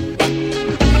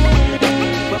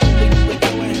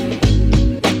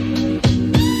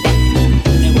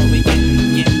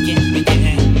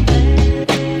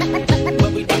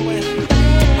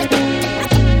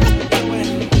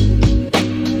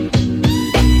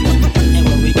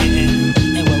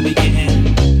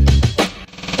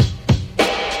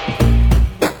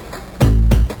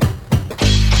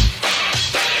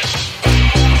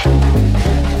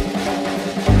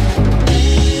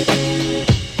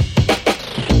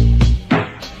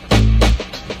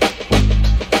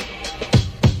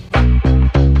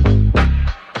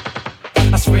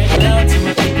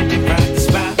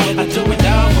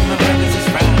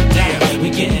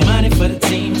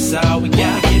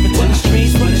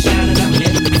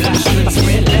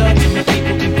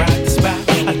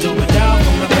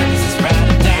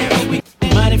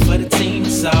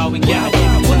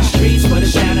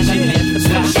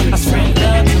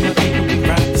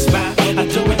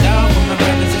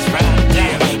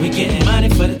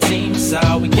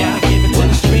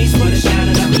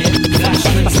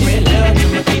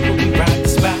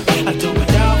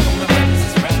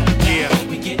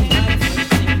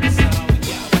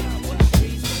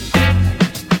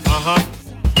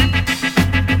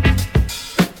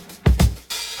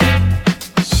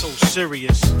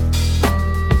 Serious.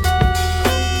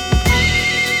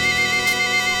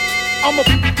 I'm a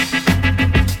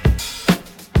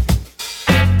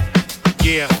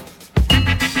yeah.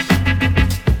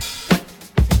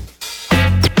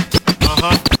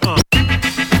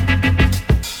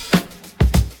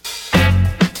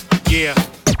 Yeah.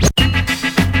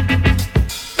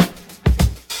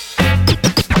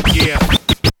 Yeah.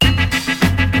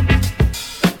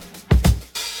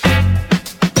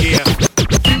 Yeah.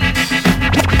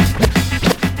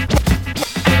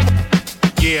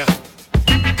 Yeah.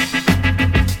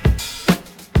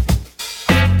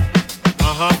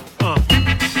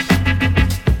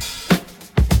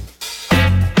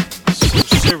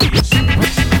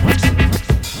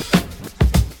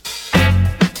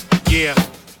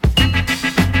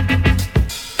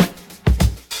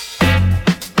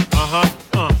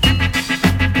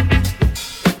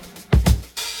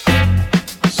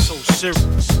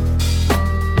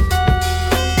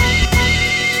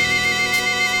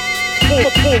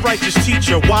 Poor righteous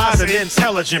teacher, wise and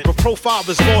intelligent, but profile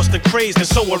is lost and crazed and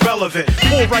so irrelevant.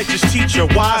 Poor righteous teacher,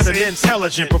 wise and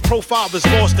intelligent, but profile is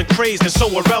lost and crazed and so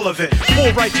irrelevant.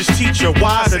 Poor righteous teacher,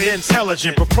 wise and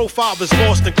intelligent, but profile is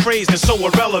lost and crazed and so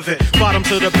irrelevant. Bottom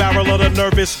to the barrel of the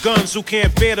nervous guns who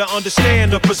can't bear to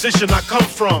understand the position I come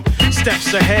from.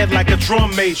 Steps ahead like a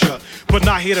drum major, but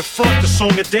not here to front. The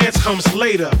song and dance comes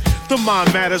later. The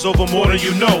mind matters over more than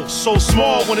you know. So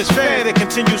small when it's fed, it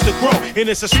continues to grow. And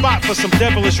it's a spot for some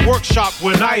devilish workshop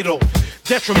when idle.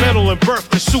 Detrimental in birth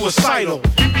to suicidal.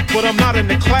 But I'm not in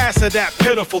the class of that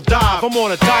pitiful dive. I'm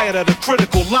on a diet of the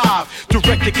critical live.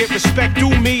 Direct to get respect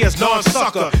due me as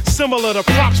non-sucker. Similar to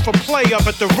props for play up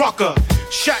at the Rucker.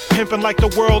 Shack pimping like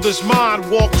the world is mine.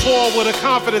 Walk tall with a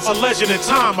confidence, a legend in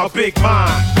time. A big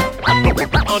mind.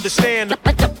 Understand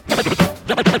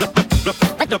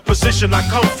the position I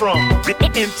come from.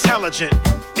 Intelligent.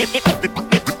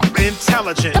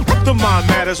 Intelligent. The mind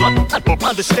matters.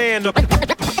 Understand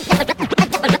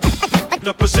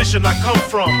the position I come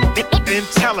from.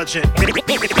 Intelligent.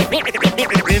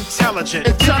 Intelligent.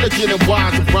 Intelligent and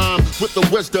wise and rhyme with the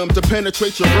wisdom to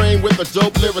penetrate your brain with a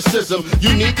dope lyricism.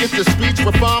 Unique is the speech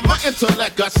refined. My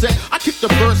intellect got set. I kick the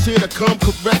verse here to come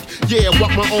correct. Yeah,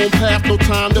 walk my own path. No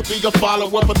time to be a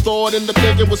follower, but thought in the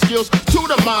thinking with skills to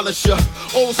demolish ya.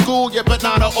 Old school, yeah, but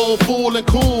not an old fool and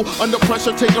cool. Under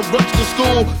pressure, taking rooks to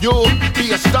school. You'll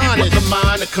be astonished. What the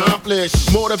mind accomplish.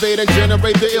 Motivate and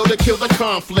generate the ill to kill the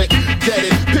conflict. Get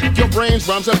it. Pick your brains,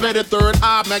 rhymes are better. Third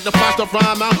eye magnifies the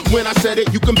rhyme out. When I said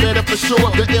it, you can bet it for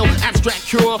sure. The ill abstract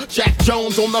cure. Jack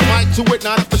Jones on the mic to it,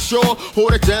 not for sure.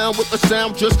 Hold it down with the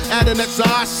sound, just adding that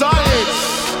science.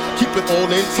 Keep it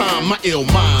all in time, my ill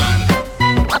mind.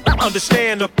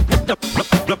 Understand the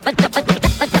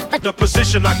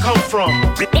position I come from.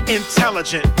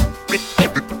 Intelligent.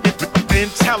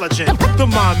 Intelligent. The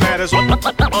mind matters.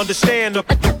 Understand the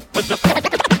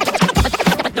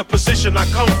position I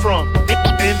come from.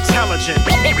 Intelligent.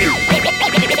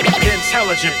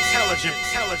 Intelligent. Intelligent. Intelligent.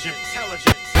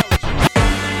 Intelligent.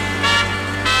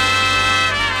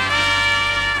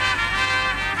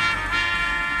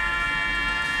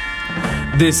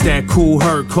 This that cool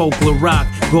herd, Coke, Rock,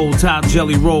 gold top,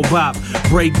 jelly roll bop,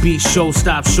 break beat, show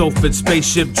stop, chauffeured,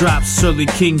 spaceship drops, Surly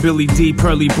King, Billy D,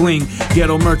 Pearly Bling,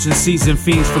 ghetto merchant, season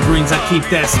fiends for greens. I keep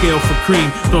that scale for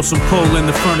cream, throw some coal in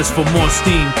the furnace for more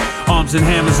steam. Arms and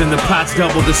hammers in the pots,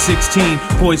 double to 16,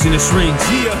 poisonous rings.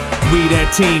 We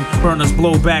that team, burners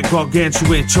blow back,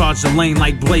 gargantuan, charge the lane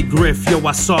like Blake Griff. Yo,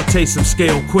 I saute some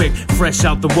scale quick, fresh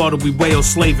out the water, we whale,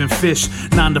 slaving fish.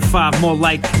 9 to 5, more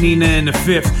like Nina in the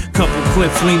 5th. Couple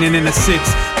clips leaning in the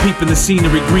 6th, peeping the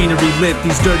scenery, greenery lit.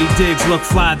 These dirty digs look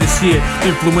fly this year.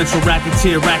 Influential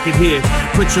racketeer, racket here.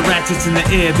 Put your ratchets in the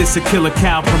air, this a Killer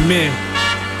Cow premiere.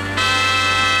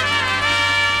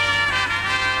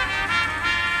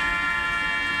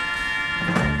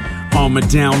 Armor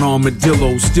down,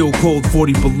 armadillo, still cold,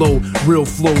 40 below. Real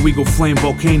flow, we go flame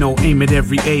volcano. Aim at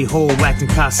every a-hole, acting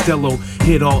Costello.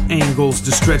 Hit all angles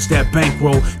to stretch that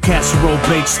bankroll. Casserole,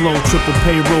 bake slow, triple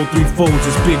payroll, 3 folds.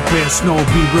 It's Big Bear Snow,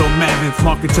 be real mammoth.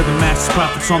 Market to the masses,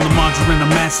 profits on the margarine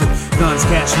are massive. Guns,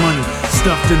 cash money,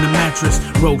 stuffed in the mattress.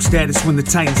 Rogue status when the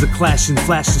titans are clashing.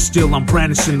 Flash the steel, I'm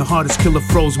brandishing. The hardest killer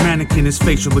froze mannequin. His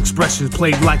facial expressions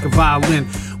played like a violin.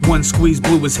 One squeeze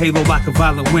blew his halo like a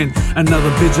violent wind. Another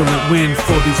vigilant win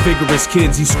for these vigorous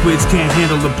kids. These squids can't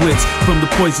handle the blitz from the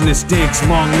poisonous digs.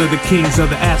 Long live the kings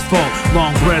of the asphalt.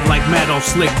 Long bread like Madoff,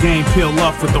 slick game, peel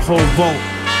off with the whole vault.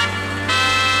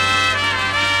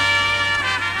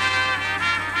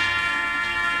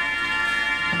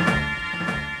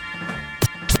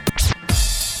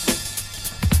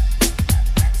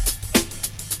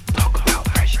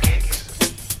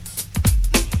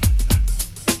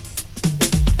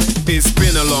 It's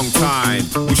been a long time,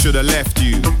 we should have left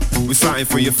you with something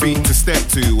for your feet to step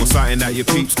to, or something that your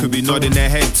peeps could be nodding their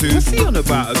head to. What's he on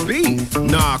about, a beat?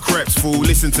 Nah, creps, fool,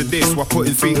 listen to this while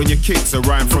putting feet on your kicks. A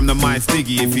rhyme from the mind's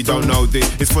diggy. If you don't know this,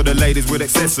 it's for the ladies with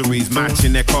accessories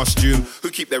matching their costume, who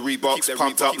keep their Reeboks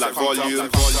pumped up like volume.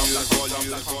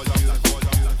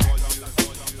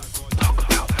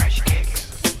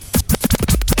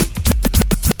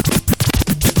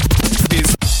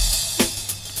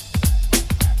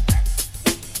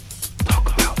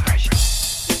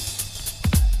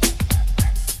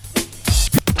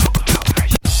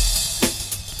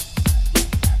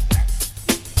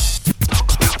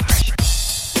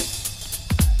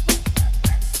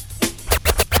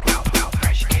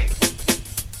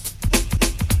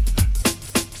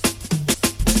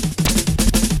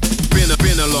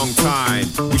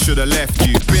 should have left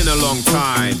you. Been a long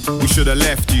time, we should have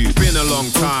left you. Been a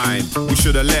long time, we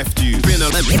should have left you. Been a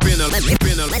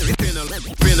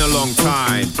long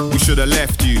time, we should have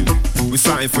left you. With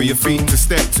something for your feet to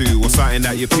step to, or something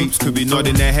that your peeps could be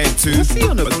nodding their head to. What's he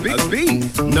on a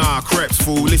beat? Nah, creps,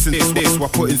 fool, listen to this while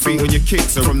putting feet on your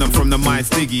kicks. So from the mind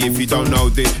Stiggy, if you don't know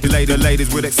this. You lay the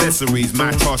ladies with accessories,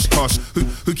 mad tosh,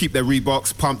 who keep their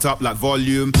Reeboks pumped up like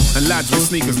volume. And lads with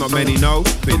sneakers not many know,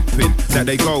 pin, that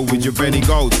they go with your Benny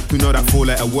Golds. Who know that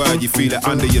four-letter word, you feel it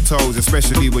under your toes,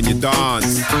 especially when you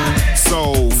dance.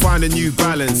 So, find a new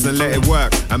balance and let it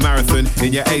work. A marathon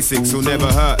in your Asics will never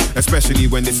hurt, especially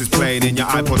when this is playing in your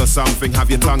iPod or something. Have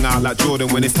your tongue out like Jordan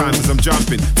when it's time for some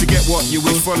jumping. To get what you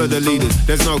wish, follow the leaders,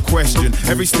 there's no question.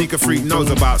 Every sneaker freak knows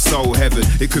about soul heaven.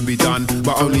 It could be done,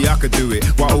 but only I could do it.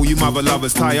 While all you mother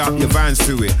lovers tie up your Vans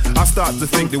to it. I start to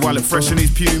think, do I look fresh in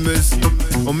these Pumas?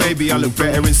 Or maybe I look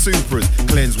better in Supras.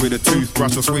 Cleanse with a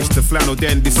toothbrush or switch to flannel,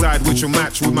 then decide which will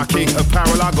match with my King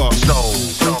apparel I got. Soul.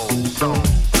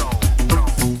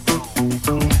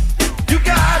 You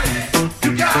got it.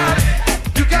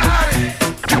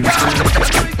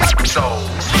 Soul.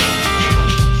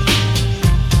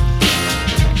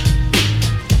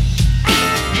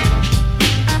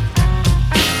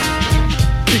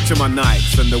 Picture my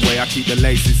Nikes and the way I keep the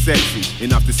laces sexy.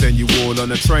 Enough to send you all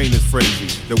on a trainer's frenzy.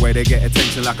 The way they get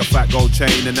attention like a fat gold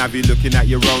chain, and have you looking at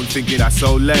your own thinking that's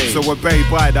so lame. So obey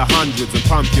by the hundreds and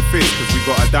pump your fist, cause we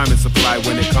got a diamond supply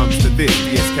when it comes to this.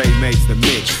 The SK makes the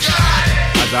mix.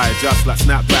 As I adjust like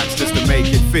snapbacks just to make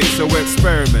it fit. So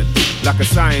experiment like a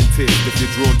scientist. If you're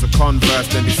drawn to Converse,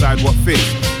 then decide what fits.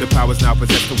 The power's now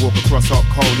possessed to walk across hot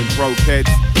coal and broke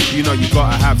heads. You know you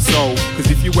gotta have soul,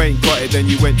 cause if you ain't got it then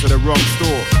you went to the wrong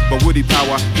store. But Woody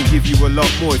Power can give you a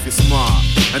lot more if you're smart,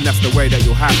 and that's the way that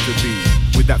you'll have to be.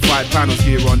 With that 5 panels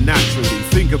gear on naturally,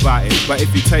 think about it. But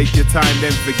if you take your time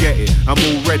then forget it. I'm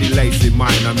already lacing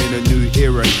mine, I'm in a new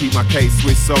era. Keep my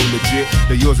K-Swiss so legit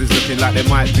that yours is looking like there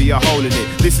might be a hole in it.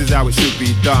 This is how it should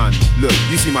be done. Look,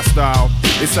 you see my style?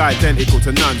 It's identical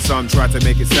to none. Some try to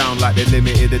make it sound like they're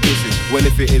limited edition. Well,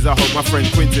 if it is, I hope my friend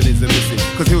Quentin isn't missing,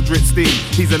 cause he'll drip steam,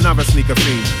 he's another sneaker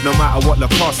fiend. No matter what the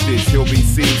cost is, he'll be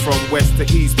seen from west to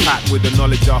east, packed with the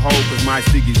knowledge I hold, cause my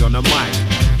Stiggy's on the mic.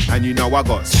 And you know I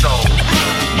got soul.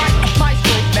 My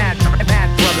soul, mad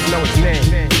brothers know his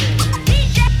name.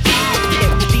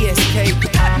 DSK,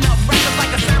 cutting up rappers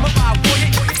like a samurai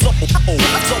warrior. Soul. Is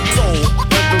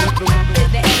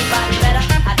there anybody better?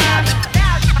 I doubt it.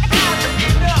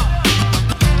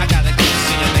 I gotta go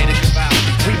see you later, goodbye.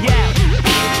 We out.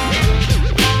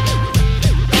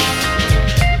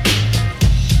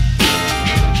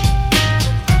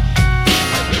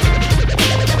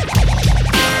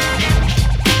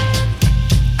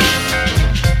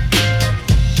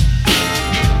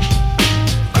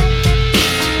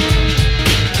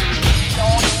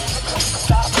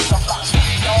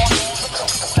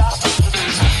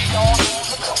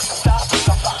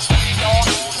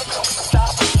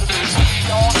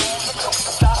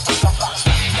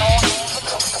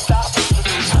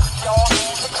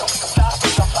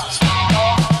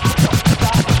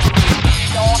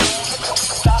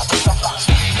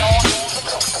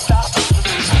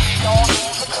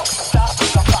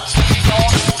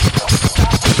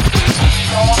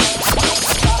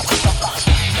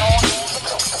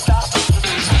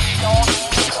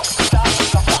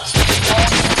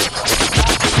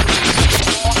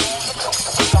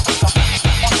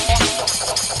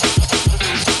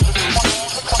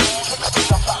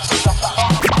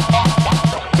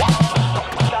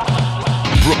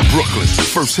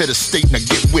 First head of state, now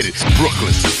get with it.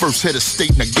 Brooklyn, first head of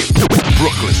state, now get with it.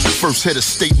 Brooklyn, first head of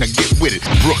state, now get with it.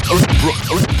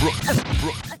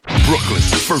 Brooklyn,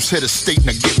 first head of state,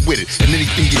 now get with it. And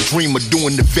anything you dream of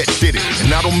doing, the vet did it.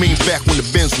 And I don't mean back when the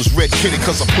Benz was red kitted,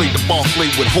 cause I played the ball play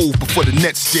with Hove before the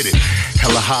Nets did it.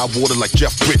 Hella high water like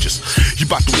Jeff Bridges. You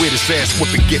about to wear this ass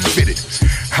whip and get fitted.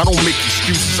 I don't make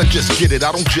excuses, I just get it.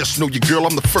 I don't just know your girl,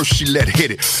 I'm the first she let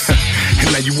hit it.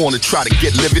 And now you wanna try to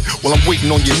get livid? Well, I'm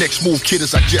waiting on your next move, kid,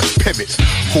 as I just pivot.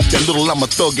 Hope that little I'm a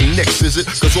thug ain't next, is it?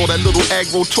 Cause all that little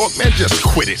aggro talk, man, just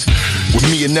quit it. With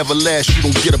me it never lasts, you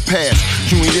don't get a pass.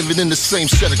 You ain't even in the same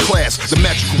set of class. The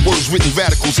magical words written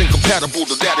radicals incompatible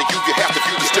to that, and you have to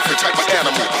view this different type of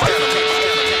animal.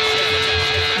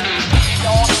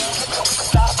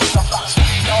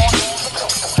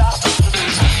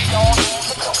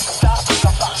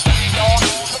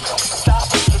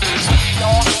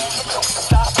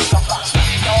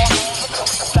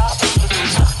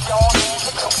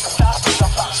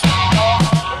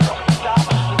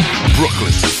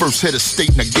 First Benz head of state,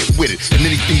 now get with it. And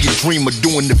anything you dream of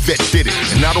doing, the vet did it.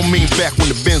 And I don't mean back when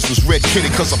the Benz was red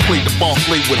kitted, cause I played the ball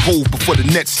play with Hove before the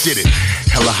Nets did it.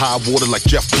 Hella high water like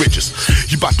Jeff Bridges.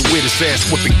 You about to wear this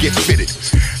ass whip and get fitted.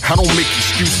 I don't make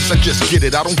excuses, I just get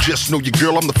it. I don't just know your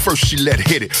girl, I'm the first she let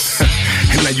hit it.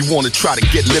 And now you wanna try to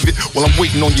get livid? Well, I'm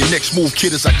waiting on your next move,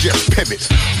 kid, as I just pivot.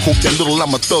 Hope that little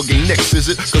I'm a thug ain't next, is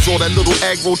it? Cause all that little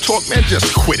aggro talk, man,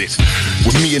 just quit it.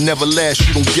 With me it never lasts,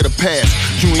 you don't get a pass.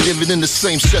 You ain't living in the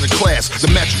same set of class. The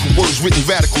magical words written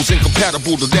radicals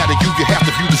incompatible to that of you. You have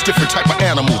to view this different type of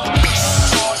animal, the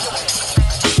beast.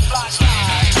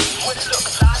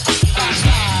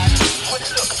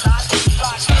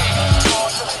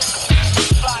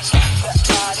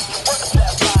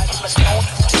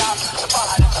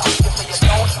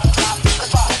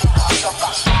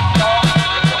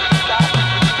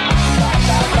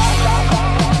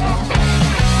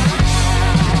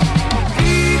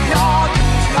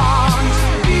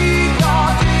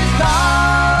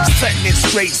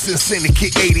 Straight since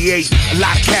Syndicate 88. A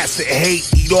lot of cats that hate,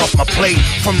 eat off my plate.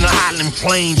 From the Highland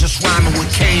Plain, just rhyming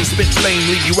with cane. Spit flame,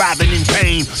 leave you writhing in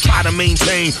pain. Try to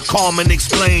maintain, calm and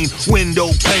explain.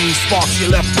 Window pane, sparks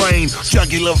your left brain.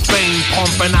 Jugular vein,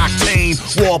 pumping octane.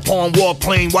 War upon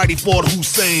warplane, Whitey Ford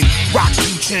Hussein. Rock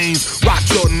 2 Chainz, rock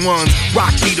Jordan 1s.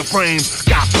 Rock beater frames,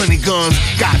 got plenty guns.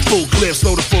 Got full clips,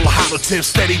 loaded full of hollow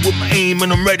tips. Steady with my aim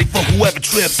and I'm ready for whoever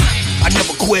trips. I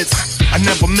never quit, I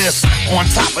never miss. On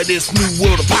top of this new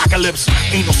world apocalypse,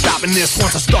 ain't no stopping this.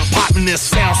 Once I start popping this,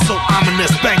 sounds so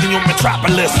ominous, banging your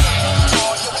metropolis.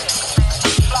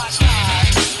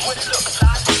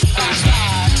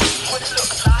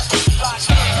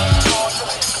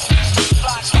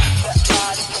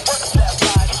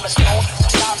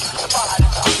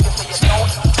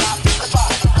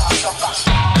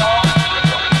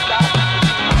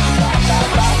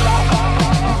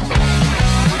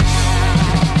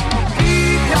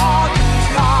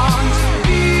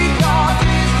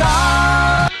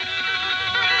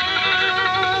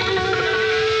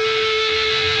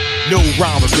 No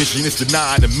rhyme revision, it's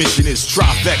denying the mission. It's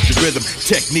trifecta rhythm,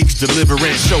 techniques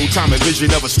delivering. Showtime and vision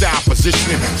of a style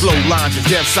positioning. Flow lines and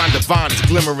depth, sign divine is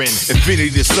glimmering.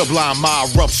 Infinity to sublime,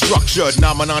 my rough structure.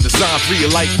 Nomenon design, free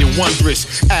of lightning, wondrous.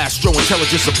 Astro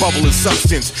intelligence, a bubble in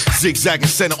substance.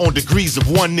 Zigzagging center on degrees of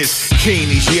oneness.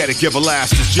 Keen Asiatic,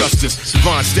 everlasting justice.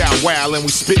 Divine style, wow, and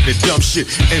we spitting the dumb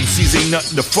shit. MCs ain't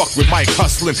nothing to fuck with, Mike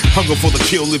hustling. Hunger for the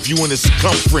kill if you in the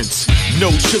circumference. No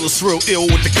chillers, real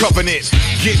ill with the covenant.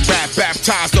 Get back.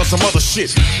 Baptized on some other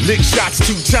shit. Lick shots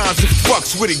 2 times if he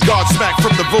fucks with it. God smack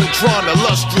from the Voltron,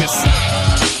 illustrious.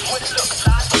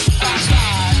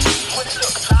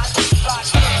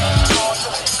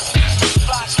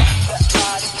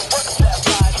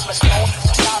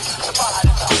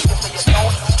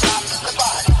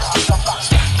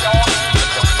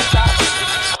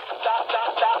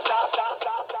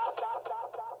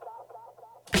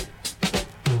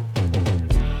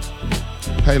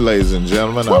 Hey, ladies and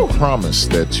gentlemen, I promise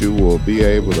that you will be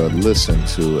able to listen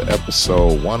to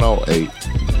episode 108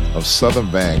 of Southern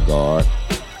Vanguard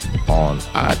on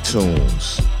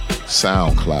iTunes,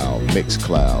 SoundCloud,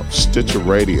 Mixcloud, Stitcher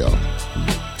Radio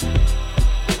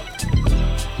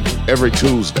every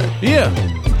Tuesday. Yeah.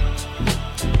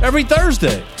 Every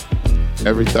Thursday.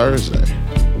 Every Thursday.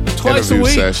 Twice Interview a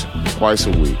week. session, twice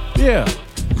a week. Yeah.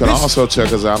 You can also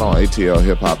check us out on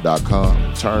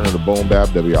atlhiphop.com, Turn of the Boom Bap,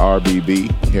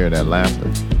 WRBB here in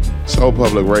Atlanta, Soul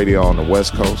Public Radio on the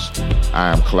West Coast,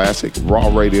 I Am Classic,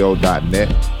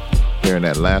 rawradio.net here in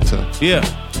Atlanta. Yeah.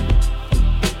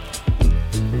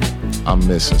 I'm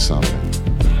missing something.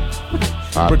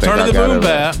 Return of the Boom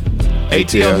Bap,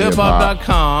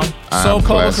 atlhiphop.com, Soul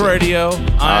Public Radio,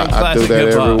 I Am Classic I do that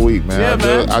Hip-Hop. every week, man. Yeah,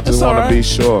 man. I just want to be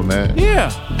sure, man.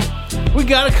 Yeah. We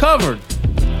got it covered.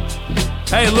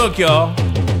 Hey, look, y'all.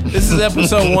 This is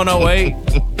episode 108.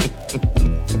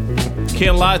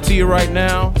 Can't lie to you right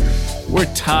now. We're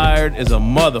tired as a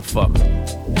motherfucker.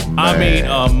 Man. I mean,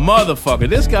 a motherfucker.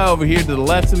 This guy over here to the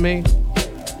left of me,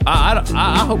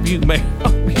 I hope you make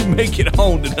it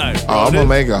home tonight, bro. I'm going to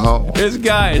make it home. This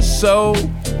guy is so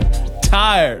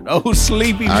tired. Oh,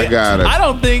 sleepy. I got it. I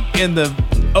don't think in the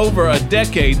over a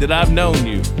decade that I've known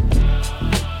you.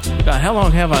 God, how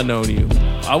long have I known you?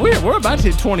 We're about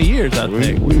to hit 20 years, I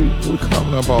think. We're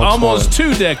coming up on almost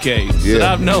 20. 2 decades that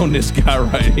I've known this guy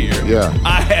right here. Yeah.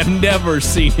 I have never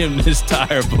seen him this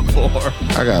tired before.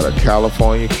 I got a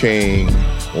California king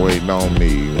waiting on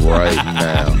me right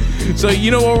now. So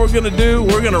you know what we're going to do?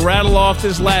 We're going to rattle off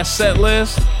this last set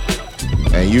list.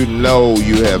 And you know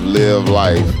you have lived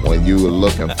life when you were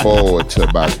looking forward to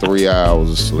about 3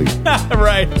 hours of sleep.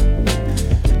 Right.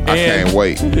 I can't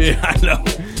wait. Yeah, I know.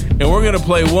 and we're going to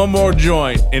play one more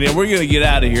joint, and then we're going to get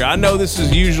out of here. I know this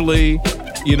is usually,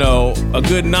 a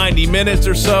good 90 minutes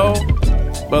or so.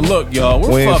 But look, y'all,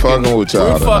 we ain't fucking with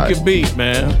y'all We're tonight. fucking beat,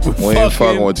 man. We ain't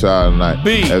fucking with y'all tonight.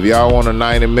 Beat. If y'all want a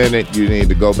 90-minute, you need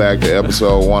to go back to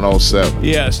episode 107.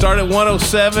 Yeah, start at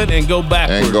 107 and go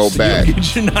backwards. And go back. You'll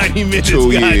get your 90 minutes.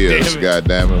 2 God years, damn it.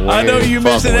 goddammit. I know you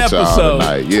missed an episode.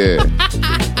 Tonight. Yeah.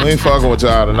 We ain't fucking with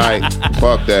y'all tonight.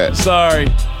 Fuck that.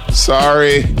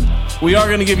 Sorry. We are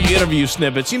going to give you interview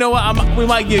snippets. You know what? We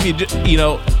might give you,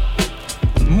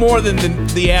 more than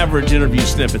the average interview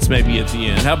snippets maybe at the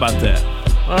end. How about that?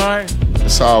 All right.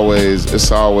 It's always.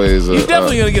 You're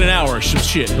definitely going to get an hour of some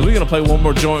shit because we're going to play one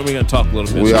more joint. We're going to talk a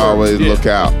little bit. We always look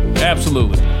out.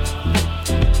 Absolutely.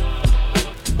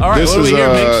 All right. What do we hear,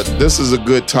 Mix? This is a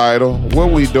good title.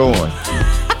 What we doing?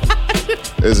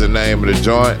 Is the name of the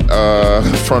joint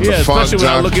from the Funk especially when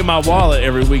I look at my wallet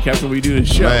every week after we do this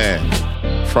show.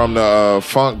 Man, from the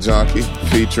Funk Junkie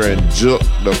featuring Jook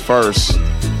the First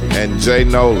and Jay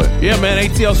Nolan. Yeah, man,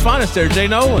 ATL's finest there, Jay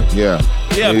Nolan. Yeah.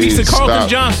 Yeah, piece of Carlton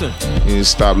Johnson. You need to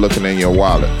stop looking in your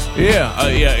wallet. Yeah,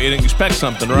 you didn't expect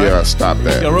something, right? Yeah, stop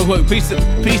that. Yeah, real quick, piece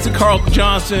of Carlton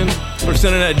Johnson. We're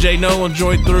sending that Jay Nolan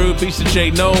joint through. Piece of Jay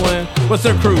Nolan. What's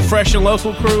their crew? Fresh and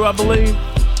Local crew, I believe.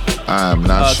 I'm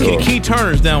not sure. Key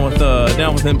Turner's down with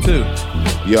him too.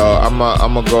 Yo, I'm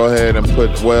gonna go ahead and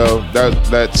put. Well,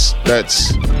 that's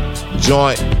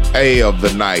joint A of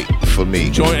the night for me.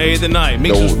 Joint A of the night.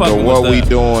 Mix was fucking with What that. We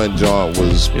Doing joint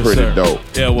was pretty sir. dope.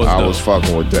 Yeah, it was I dope. was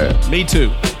fucking with that. Me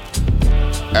too.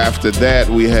 After that,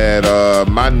 we had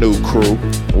my new crew,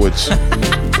 which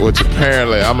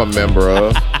apparently I'm a member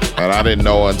of, and I didn't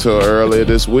know until earlier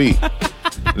this week.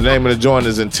 The name of the joint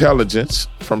is Intelligence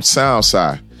from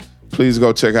Soundside. Please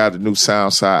go check out the new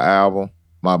Soundside album.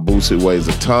 My Boosie Weighs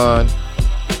a Ton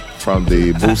from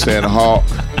the Boosie and Hawk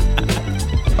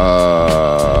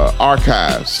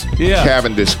Archives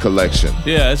Cavendish collection.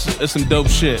 Yeah, it's some dope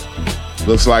shit.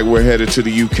 Looks like we're headed to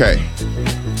the UK.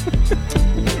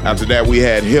 After that, we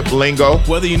had Hip Lingo.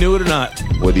 Whether you knew it or not.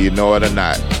 Whether you know it or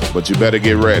not. But you better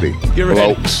get ready. Get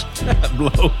ready. Blokes.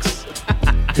 Blokes.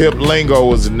 Hip Lingo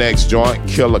was the next joint.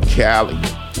 Killer Cali.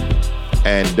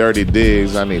 And Dirty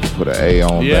Diggs. I need to put an A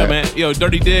on that. Yeah, man. Yo,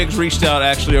 Dirty Diggs reached out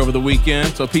actually over the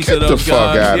weekend. So peace of Get those the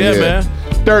fuck guys. out of here.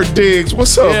 Man. Dirt Diggs,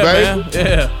 what's up, baby? Man.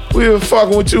 Yeah. We been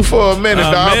fucking with you for a minute,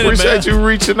 dog. Appreciate you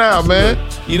reaching out, man.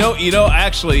 You know,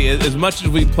 actually, as much as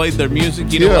we played their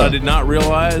music, you know what I did not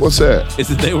realize? What's that? Is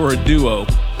that they were a duo.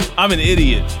 I'm an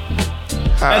idiot.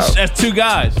 How? That's two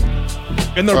guys.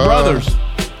 And they're brothers.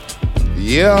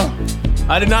 Yeah.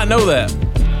 I did not know that.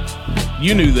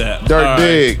 You knew that. Dirt All right.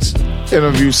 Diggs.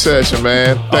 Interview session,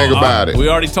 man. Think about it. We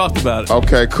already talked about it.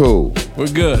 Okay, cool. We're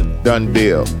good. Done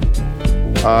deal.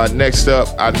 Next up,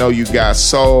 I know you got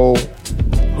Soul.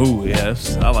 Ooh,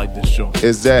 yes. I like this joint.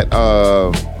 Is that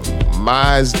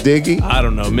Mize Diggy? I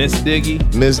don't know. Miss Diggy,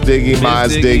 Mize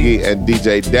Diggy, and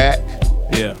DJ Dak.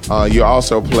 Yeah. You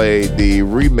also played the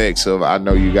remix of I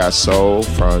Know You Got Soul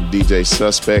from DJ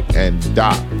Suspect and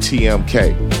Doc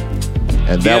TMK.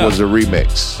 And that was a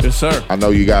remix. Yes, sir. I Know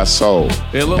You Got Soul.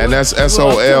 And that's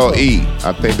SOLE.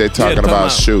 I think they're talking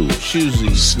about shoes.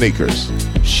 Shoesy. Sneakers.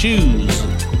 Shoes.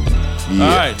 Yeah.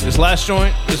 All right. This last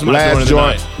joint. This is my Last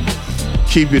joint.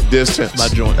 Keep your distance. My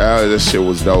joint. This shit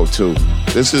was dope too.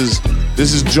 This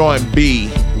is joint B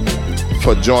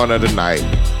for joint of the night.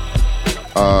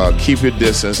 Keep Your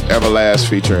Distance, Everlast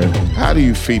featuring. How do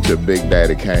you feature Big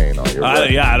Daddy Kane on your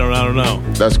record? I don't know.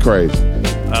 That's crazy.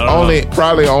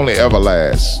 Probably only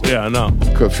Everlast. Yeah, I know.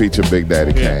 Could feature Big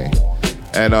Daddy Kane.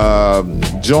 And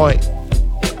joint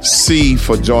C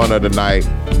for joint of the night,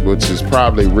 which is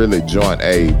probably really joint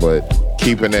A, but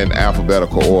keeping in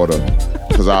alphabetical order.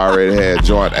 Because I already had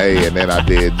joint A and then I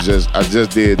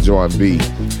just did joint B.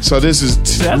 So this is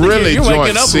really you're joint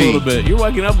waking up C. a little bit. You're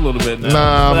waking up a little bit now.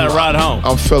 Nah, for that ride home.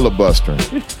 I'm filibustering.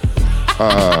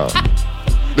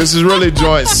 This is really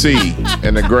joint C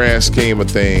in the grand scheme of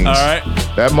things. All right.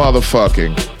 That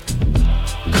motherfucking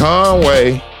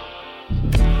Conway,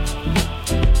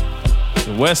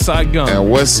 The West Side Gun. and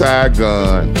West Side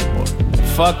Gun.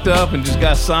 Fucked up and just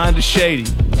got signed to Shady.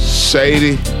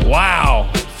 Shady. Wow.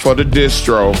 For the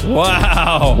distro.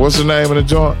 Wow. What's the name of the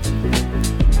joint?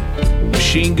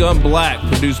 Machine Gun Black,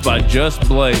 produced by Just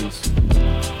Blaze.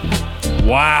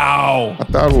 Wow. I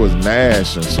thought it was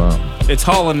Nash or something. It's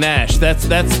Hall and Nash. That's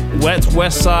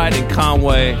West Side and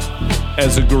Conway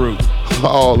as a group.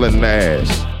 Hall and Nash.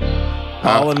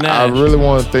 Hall and Nash. I really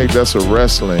want to think that's a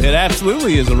wrestling. It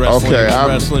absolutely is a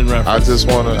wrestling reference. I just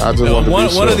want to be one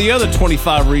sure. of the other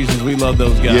 25 reasons we love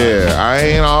those guys. Yeah, I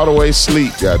ain't all the way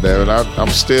asleep, goddammit. I'm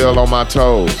still on my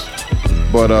toes.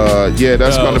 But yeah,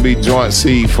 that's gonna be joint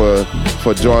C for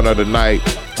joint of the night.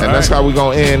 And that's how we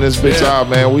gonna end this bitch out,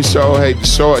 man. We sure hate to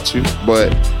short you,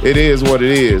 but it is what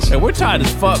it is. Hey, we're tired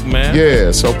as fuck, man.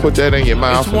 Yeah, so put that in your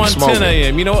mouth It's and smoke 1:10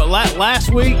 a.m. You know what? Last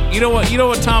week, you know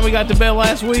what time we got to bed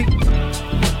last week?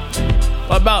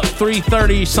 About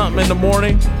 3:30 something in the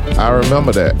morning. I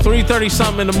remember that. 3:30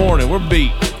 something in the morning. We're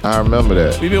beat. I remember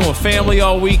that. We've been with family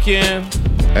all weekend.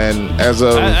 And as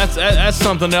of that's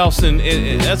something else, and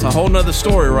that's a whole nother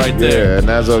story right there. Yeah, and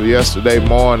as of yesterday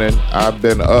morning, I've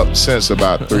been up since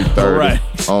about 3:30 Right.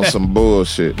 on some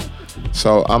bullshit.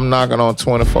 So I'm knocking on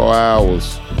 24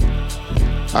 hours.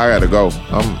 I gotta go.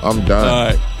 I'm done. All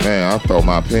right. Man, I throw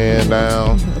my pen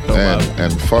down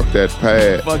and fuck that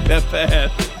pad. Fuck that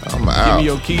pad. I'm Give out. me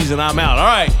your keys and I'm out. All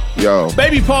right. Yo.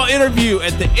 Baby Paul interview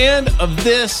at the end of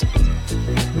this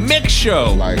mix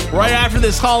show. Right after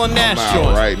this Hall and Nash out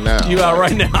joint. right now. You out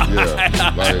right now.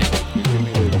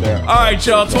 Yeah. All right,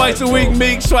 y'all. Twice a week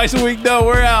Meeks, twice a week No.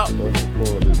 We're out.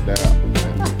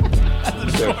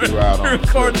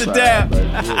 Record the dab.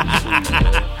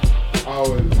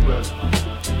 Always blessed.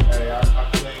 Hey, I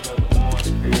cleaned up the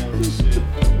orange peels and shit.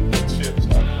 The chips I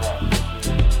dropped and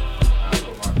shit. I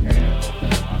put my can over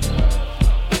my glass.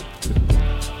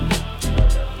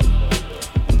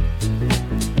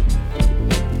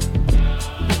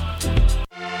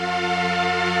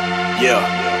 Yeah.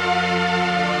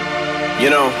 You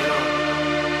know,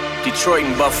 Detroit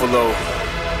and Buffalo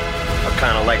are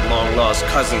kind of like long lost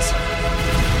cousins.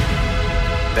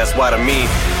 That's why to me,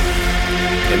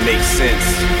 it makes sense.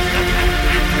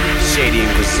 Shady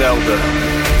and Griselda.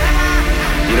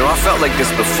 You know, I felt like this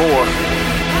before.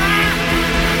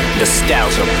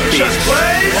 Nostalgia, bitch.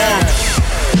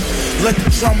 Let the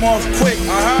drum off quick.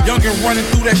 Youngin' running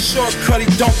through that shortcut, he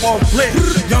dump off blitz.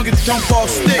 Youngin' jump off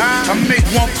stick. I make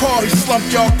one call, he slump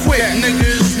y'all quick. Nigga,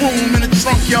 there's room in the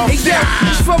trunk, y'all. Hey, yeah,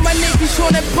 it's for my niggas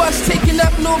on that bus taking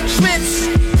up little trips.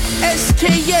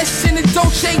 SKS in the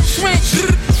Dolce trench.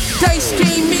 Dice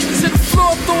game me to the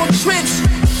floor, throwing trips.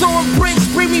 Throwing bricks,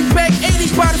 bring me back 80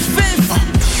 by the fifth.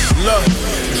 Look,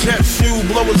 jet fuel,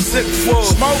 blow a zip full.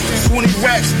 Smoking 20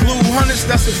 racks, blue hundreds,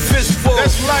 that's a fistful.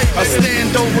 That's right. I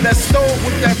stand over that stove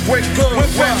with that brick good. When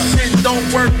that shit don't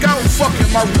work out, fucking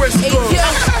my wrist Hey, good. yeah,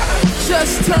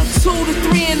 just turned 2 to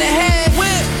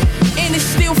 3.5. And it's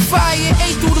still fire,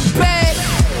 8 through the bag.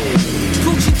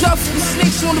 Gucci duff with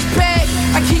snakes on the bag.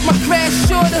 I keep my grass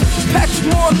shorter. Patrick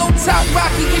Moore, low top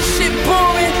rocky, get shit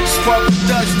boring. Spark the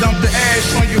Dutch, dump the ash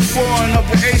on your foreign. Up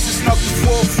the aces, snuck the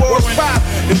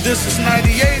 4-4. If this was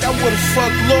 98, I would've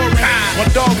fucked Lauren. My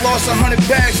dog lost 100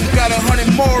 bags and got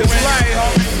 100 more in.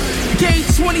 Gave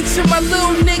 20 to my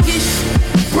little niggas.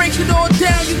 Break it all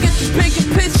down, you get the bigger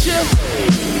picture.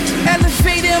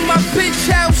 Elevator in my bitch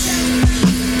house.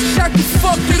 Shot the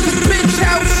fuck in the bitch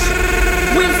house.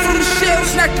 Went from the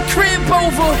shells, knocked the crib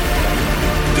over.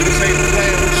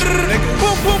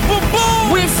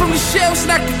 Went from the shells,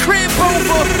 knocked the crib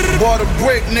over. Bought a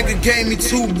brick, nigga gave me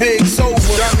 2 bigs over.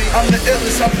 I'm the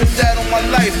illest, I put that on my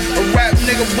life. A rap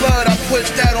nigga blood, I put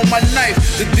that on my knife.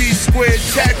 The D-squared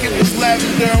jacket was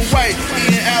lavender and white.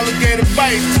 Eating alligator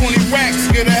bites, 20 racks,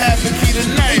 get a half a key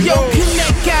tonight. Yo,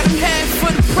 Connect got him half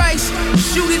for the price.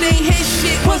 Shoot it ain't his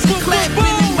shit, wasn't clapping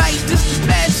it right. This the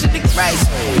passion of Christ.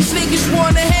 These niggas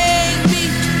wanna hang me.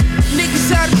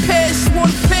 Niggas out of past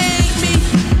wanna pay me.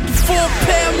 The 4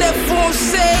 pound never won't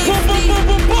save me.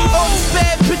 All these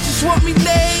bad bitches want me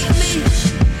lately.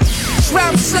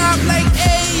 Drop top like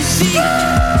AZ.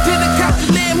 Then I cop the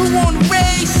lamb who wanna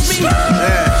race me.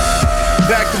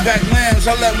 Back-to-back lambs,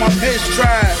 I let my bitch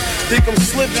try. Think I'm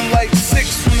slipping like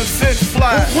 6 from the 5th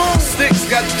fly. Sticks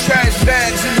got the trash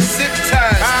bags and the zip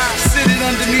ties. Sit it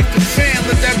underneath the fan,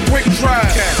 let that brick dry.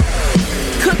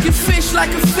 Cooking fish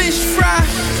like a fish fry.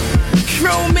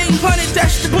 Chrome 800,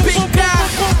 that's the big guy.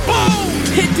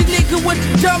 Hit the nigga with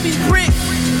the dummy brick.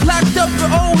 Locked up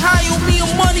in Ohio, me a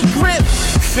money grip.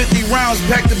 50 rounds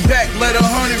back to back, let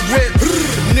 100 rip.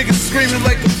 Niggas screaming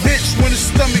like a bitch when the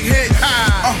stomach hit.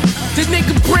 The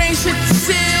nigga brains hit the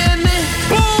ceiling.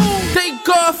 Boom! Thank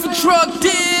God for drug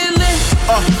dealing.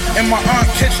 In my aunt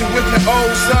kitchen whipping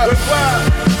O's up.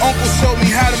 Uncle showed me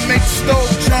how to make the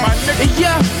stove jump. And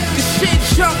yeah, the shit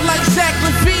jump like Zach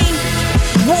Levine.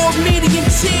 War medium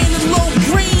 10 and low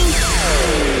green.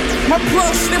 My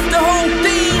plug sniffed the whole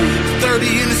thing. 30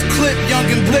 in his clip,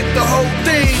 youngin' blick the whole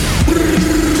thing.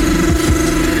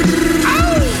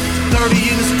 30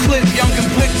 in his clip, youngin'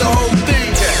 blick the whole thing.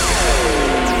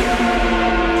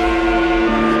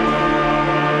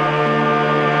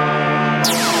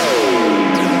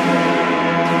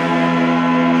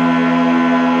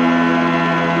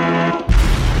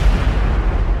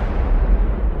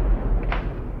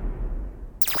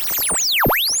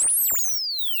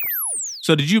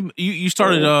 So did you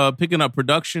started picking up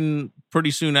production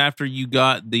pretty soon after you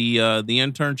got the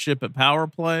internship at Power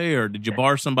Play, or did you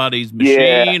borrow somebody's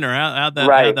machine, or how'd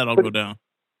that all go down?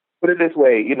 Put it this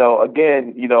way,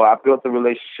 again, I built a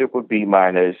relationship with B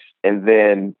Miners, and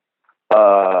then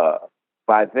by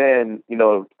then,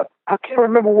 I can't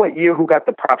remember what year Who Got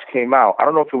the Props came out. I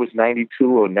don't know if it was 92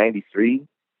 or 93,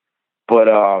 but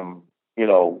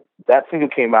that single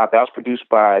came out. That was produced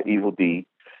by Evil D.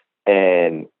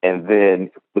 And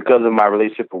then because of my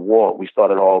relationship with Walt, we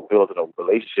started all building a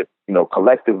relationship,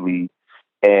 collectively.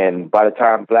 And by the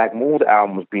time Black Moon's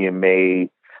album was being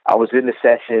made, I was in the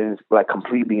sessions, like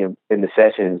completely in the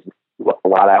sessions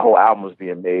while that whole album was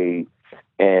being made.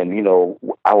 And,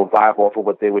 I would vibe off of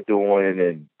what they were doing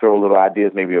and throw little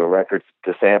ideas, maybe a record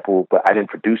to sample, but I didn't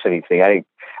produce anything. I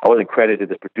wasn't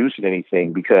credited as producing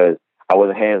anything because I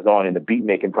wasn't hands-on in the beat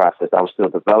making process. I was still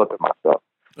developing myself.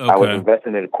 Okay. I was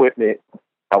investing in equipment.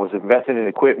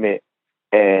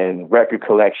 And record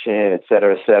collection, et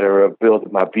cetera,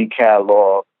 building my beat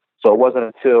catalog. So it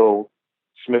wasn't until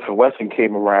Smith & Wesson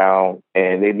came around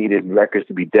and they needed records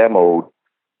to be demoed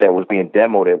that was being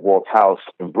demoed at Walt's house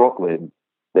in Brooklyn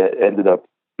that ended up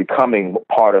becoming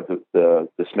part of the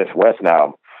Smith & Wesson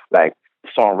album. Like, the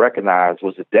song Recognize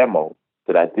was a demo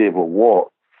that I did with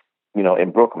Walt,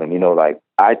 in Brooklyn. Like,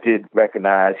 I did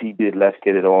Recognize, he did Let's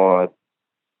Get It On.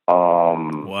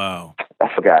 Wow.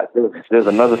 I forgot. There's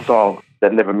another song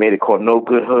that never made it called No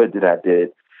Good Hood that I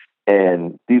did.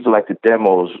 And these are like the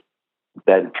demos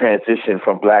that transitioned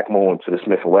from Black Moon to the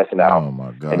Smith & Wesson album. Oh,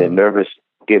 my God. And then Nervous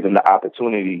gave them the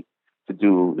opportunity to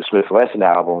do the Smith & Wesson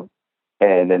album.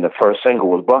 And then the first single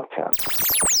was Bucktown.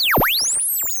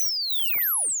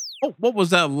 What was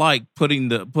that like putting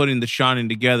the Shining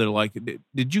together? Like,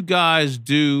 did you guys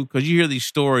do, because you hear these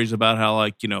stories about how,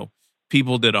 like,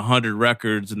 people did 100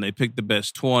 records and they picked the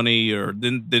best 20, or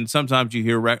then sometimes you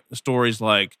hear stories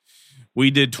like, we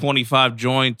did 25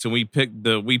 joints and we picked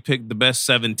the best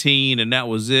 17 and that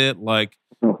was it. Like,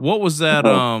 what was that?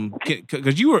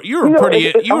 Because you were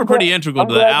pretty integral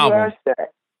to the album.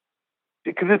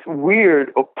 Because it's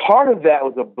weird. A part of that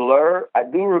was a blur. I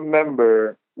do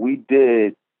remember we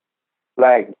did,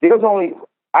 like, there was only,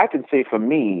 I can say for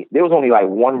me, there was only like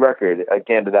one record,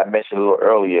 again, that I mentioned a little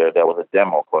earlier, that was a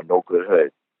demo called No Good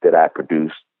Hood that I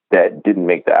produced that didn't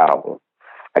make the album.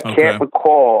 I can't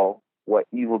recall what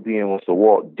Evil D and Mr.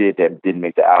 Walt did that didn't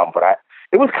make the album, but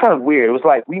it was kind of weird. It was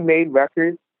like we made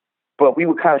records, but we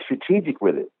were kind of strategic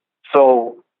with it.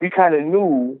 So we kind of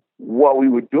knew what we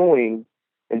were doing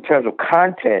in terms of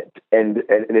content and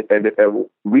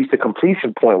reached a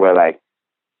completion point where, like,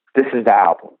 this is the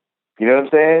album. You know what I'm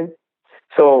saying?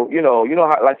 So, you know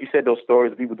how, like you said, those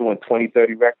stories of people doing 20,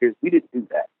 30 records, we didn't do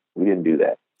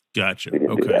that. Gotcha. We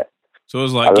didn't do that. So it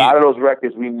was like a lot of those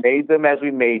records, we made them as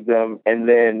we made them. And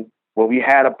then when we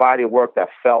had a body of work that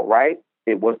felt right,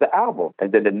 it was the album.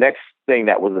 And then the next thing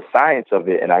that was the science of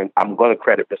it, and I'm going to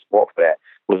credit Mr. Walt for that,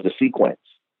 was the sequence.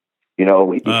 He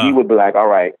would be like, all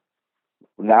right,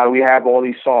 now that we have all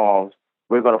these songs,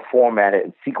 we're going to format it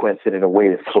and sequence it in a way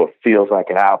that sort of feels like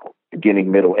an album,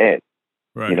 beginning, middle, end.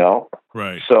 Right.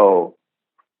 Right. So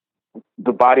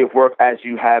the body of work as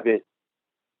you have it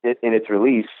in its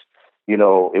release, it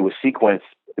was sequenced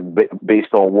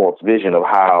based on Walt's vision of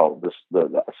how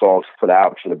the songs for the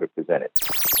album should have been presented.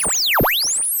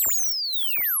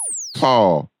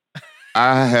 Paul,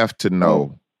 I have to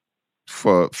know,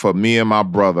 for me and my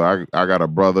brother, I got a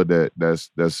brother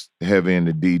that's heavy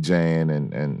into DJing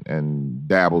and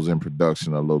dabbles in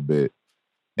production a little bit.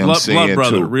 Blood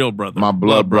brother, too. Real brother. My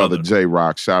blood brother,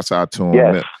 J-Rock. Shouts out to him.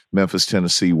 Yes. Memphis,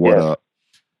 Tennessee. What up?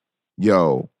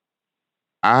 Yo,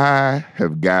 I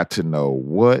have got to know,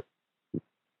 what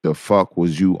the fuck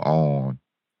was you on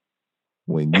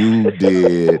when you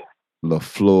did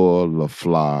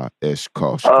LaFleur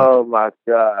Eshkoska? Oh my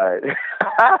God.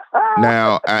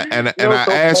 Now,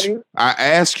 I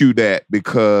ask you that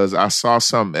because I saw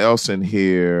something else in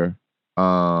here.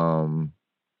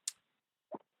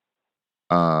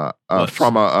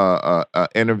 From a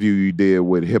interview you did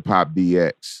with Hip Hop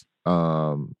DX.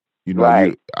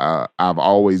 Right. I've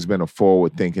always been a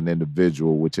forward-thinking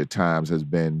individual, which at times has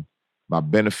been my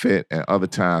benefit and other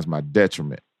times my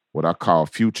detriment, what I call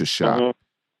future shock.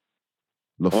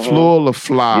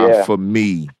 LaFleur for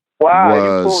me.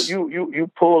 Wow, was,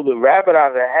 you pulled the rabbit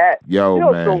out of the hat.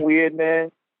 Yo, man. It's so weird,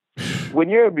 man. When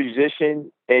you're a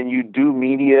musician and you do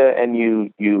media and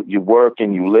you work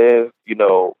and you live, you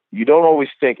don't always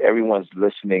think everyone's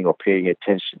listening or paying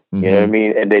attention. Mm-hmm. You know what I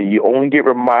mean? And then you only get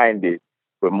reminded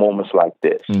with moments like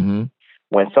this. Mm-hmm.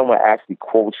 When someone actually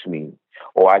quotes me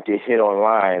or I get hit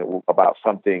online about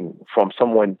something from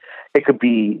someone, it could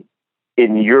be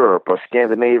in Europe or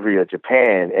Scandinavia or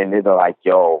Japan, and they're like,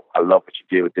 yo, I love what you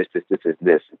did with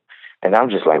this. And I'm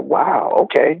just like, wow,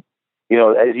 okay. You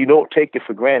know, as you don't take it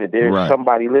for granted, there's Right.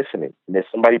 somebody listening, and there's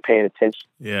somebody paying attention.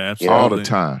 Yeah, You know? absolutely. All the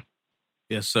time.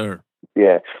 Yes, sir.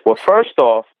 Yeah. Well, first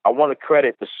off, I want to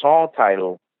credit the song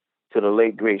title to the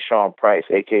late, great Sean Price,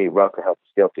 a.k.a. Rucker Helter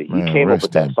Skelter. He Man, came up rest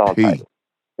with that in song peace. title.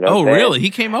 You know Oh, what I'm saying? really? He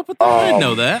came up with that? I didn't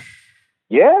know that.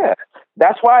 Yeah.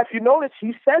 That's why, if you notice,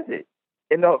 he says it.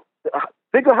 You know,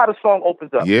 think of how the song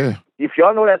opens up. Yeah. If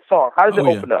y'all know that song, how does it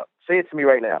Oh, yeah. open up? Say it to me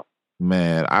right now.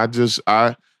 Man, I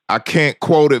can't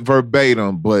quote it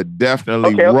verbatim, but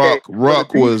definitely Okay. Ruck So the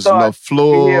beat was starts,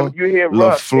 LaFleur, You hear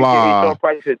Ruck, aka Sean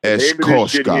Price, says, the name of this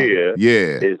shit Escorska. here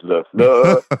Yeah. is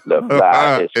LaFleur,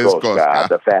 LaFly, Escorska,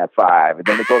 the Fab Five. And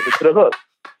then it goes into the hook.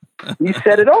 He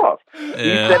set it off. Yeah.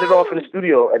 He set it off in the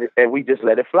studio, and we just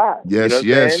let it fly. Yes, you know what I'm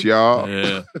yes, saying? y'all.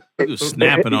 Yeah. He was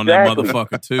snapping on that Exactly.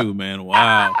 motherfucker too, man.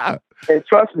 Wow. And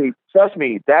trust me,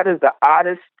 that is the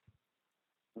oddest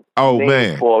Oh, name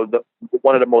man. for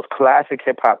one of the most classic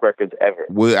hip hop records ever.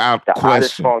 Without The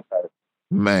oddest question. song title.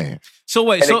 Man. So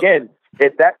wait, And so again,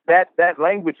 that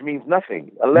language means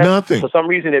nothing unless Nothing. for some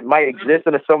reason it might exist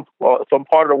in some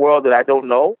part of the world that I don't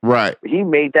know. Right. He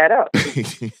made that up.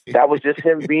 That was just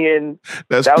him being.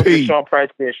 That's that was P. just Sean Price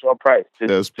being Sean Price.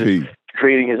 That's P.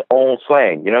 Creating his own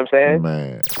slang. You know what I'm saying?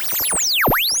 Man.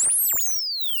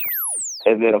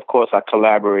 And then, of course, I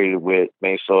collaborated with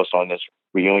Main Source on this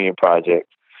reunion project.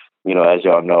 You know, as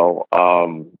y'all know,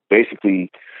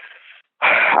 basically,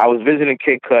 I was visiting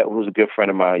Kid Cut, who was a good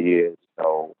friend of mine years, you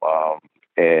know,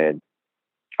 and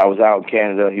I was out in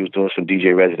Canada. He was doing some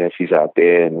DJ residencies out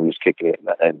there, and we was kicking it.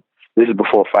 And this is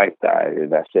before Fife died,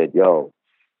 and I said, "Yo,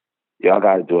 y'all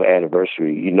got to do an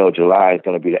anniversary. You know, July is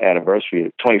going to be the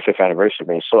anniversary, 25th anniversary of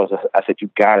Main Source." I said, "You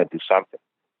got to do something."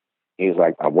 He was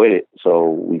like, "I'm with it." So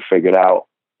we figured out.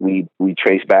 We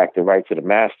traced back the rights to the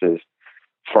masters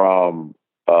from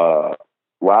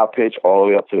Wild Pitch all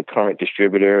the way up to the current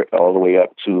distributor, all the way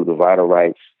up to the vinyl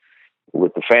rights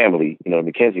with the family, you know,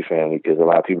 the McKenzie family, because a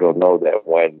lot of people don't know that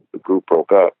when the group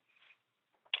broke up,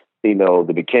 you know,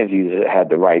 the McKenzies had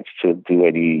the rights to do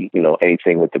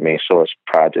anything with the Main Source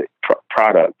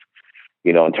product,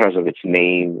 you know, in terms of its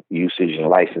name, usage, and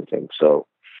licensing. So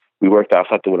we worked out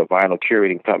something with a vinyl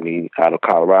curating company out of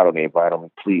Colorado named Vinyl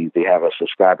and Please. They have a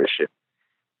subscribership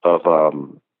of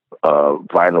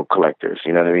vinyl collectors,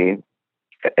 you know what I mean?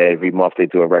 Every month they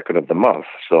do a record of the month.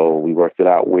 So we worked it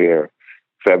out where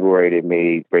February they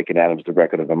made Breaking Atoms the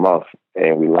record of the month,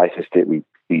 and we licensed it, we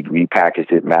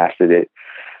repackaged it, mastered it,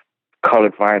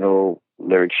 colored vinyl,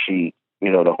 lyric sheet,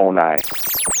 you know, the whole nine.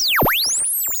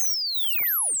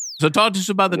 So talk to us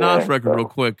about the Yeah, Nas record real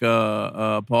quick,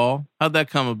 Paul. How'd that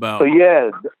come about?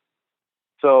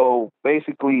 So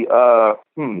basically,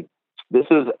 this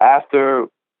is after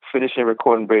finishing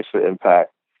recording Brace for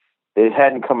Impact. It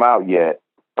hadn't come out yet.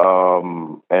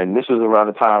 And this was around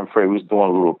the time Fred was doing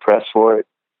a little press for it.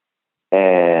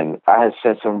 And I had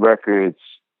sent some records,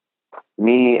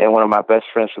 me and one of my best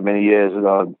friends for many years,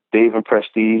 Dave and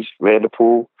Prestige,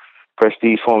 Vanderpool.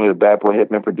 Prestige, formerly the Bad Boy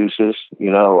Hitman producers,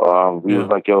 you know, we was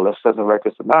like, yo, let's send some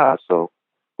records to Nas. So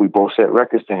we both sent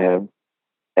records to him.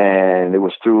 And it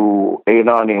was through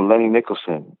A&R named Lenny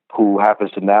Nicholson, who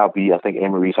happens to now be, I think,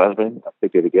 Anne Marie's husband. I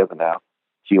think they're together now.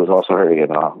 He was also her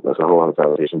A&R. That's a whole other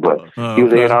conversation. But he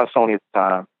was A&R Sony at the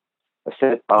time. I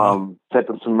sent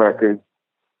them some records.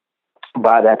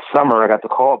 By that summer, I got the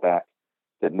call back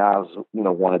that Nas, you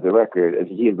know, wanted the record. And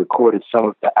he had recorded some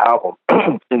of the album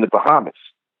in the Bahamas,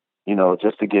 you know,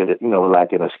 just to get it, you know,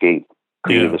 like an escape,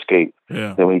 creative escape.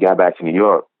 Yeah. Then when he got back to New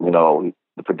York, you know,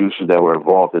 the producers that were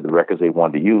involved in the records they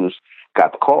wanted to use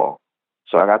got the call.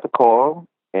 So I got the call,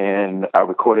 and I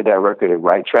recorded that record at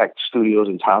Right Track Studios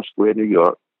in Times Square, New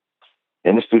York,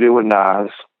 in the studio with Nas.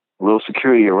 A little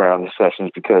security around the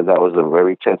sessions because that was a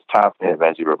very tense time for him,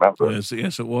 as you remember. Yes, it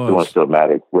Doing was.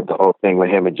 Stillmatic with the whole thing with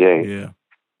him and Jay. Yeah.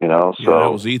 You know, so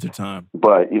that was ether time.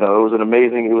 But, you know, it was an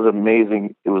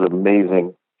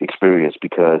amazing experience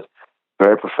because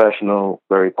very professional,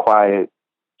 very quiet,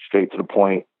 straight to the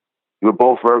point. We were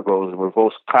both Virgos and we're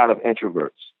both kind of introverts.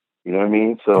 You know what I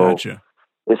mean? So Gotcha.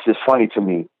 It's just funny to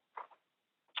me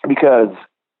because,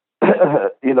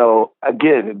 you know,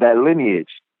 again, that lineage,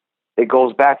 it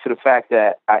goes back to the fact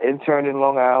that I interned in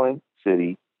Long Island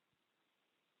City,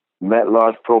 met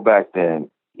Large Pro back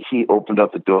then. He opened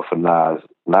up the door for Nas.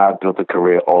 Nas built a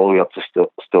career all the way up to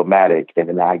Stillmatic, and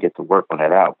then I get to work on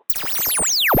that album.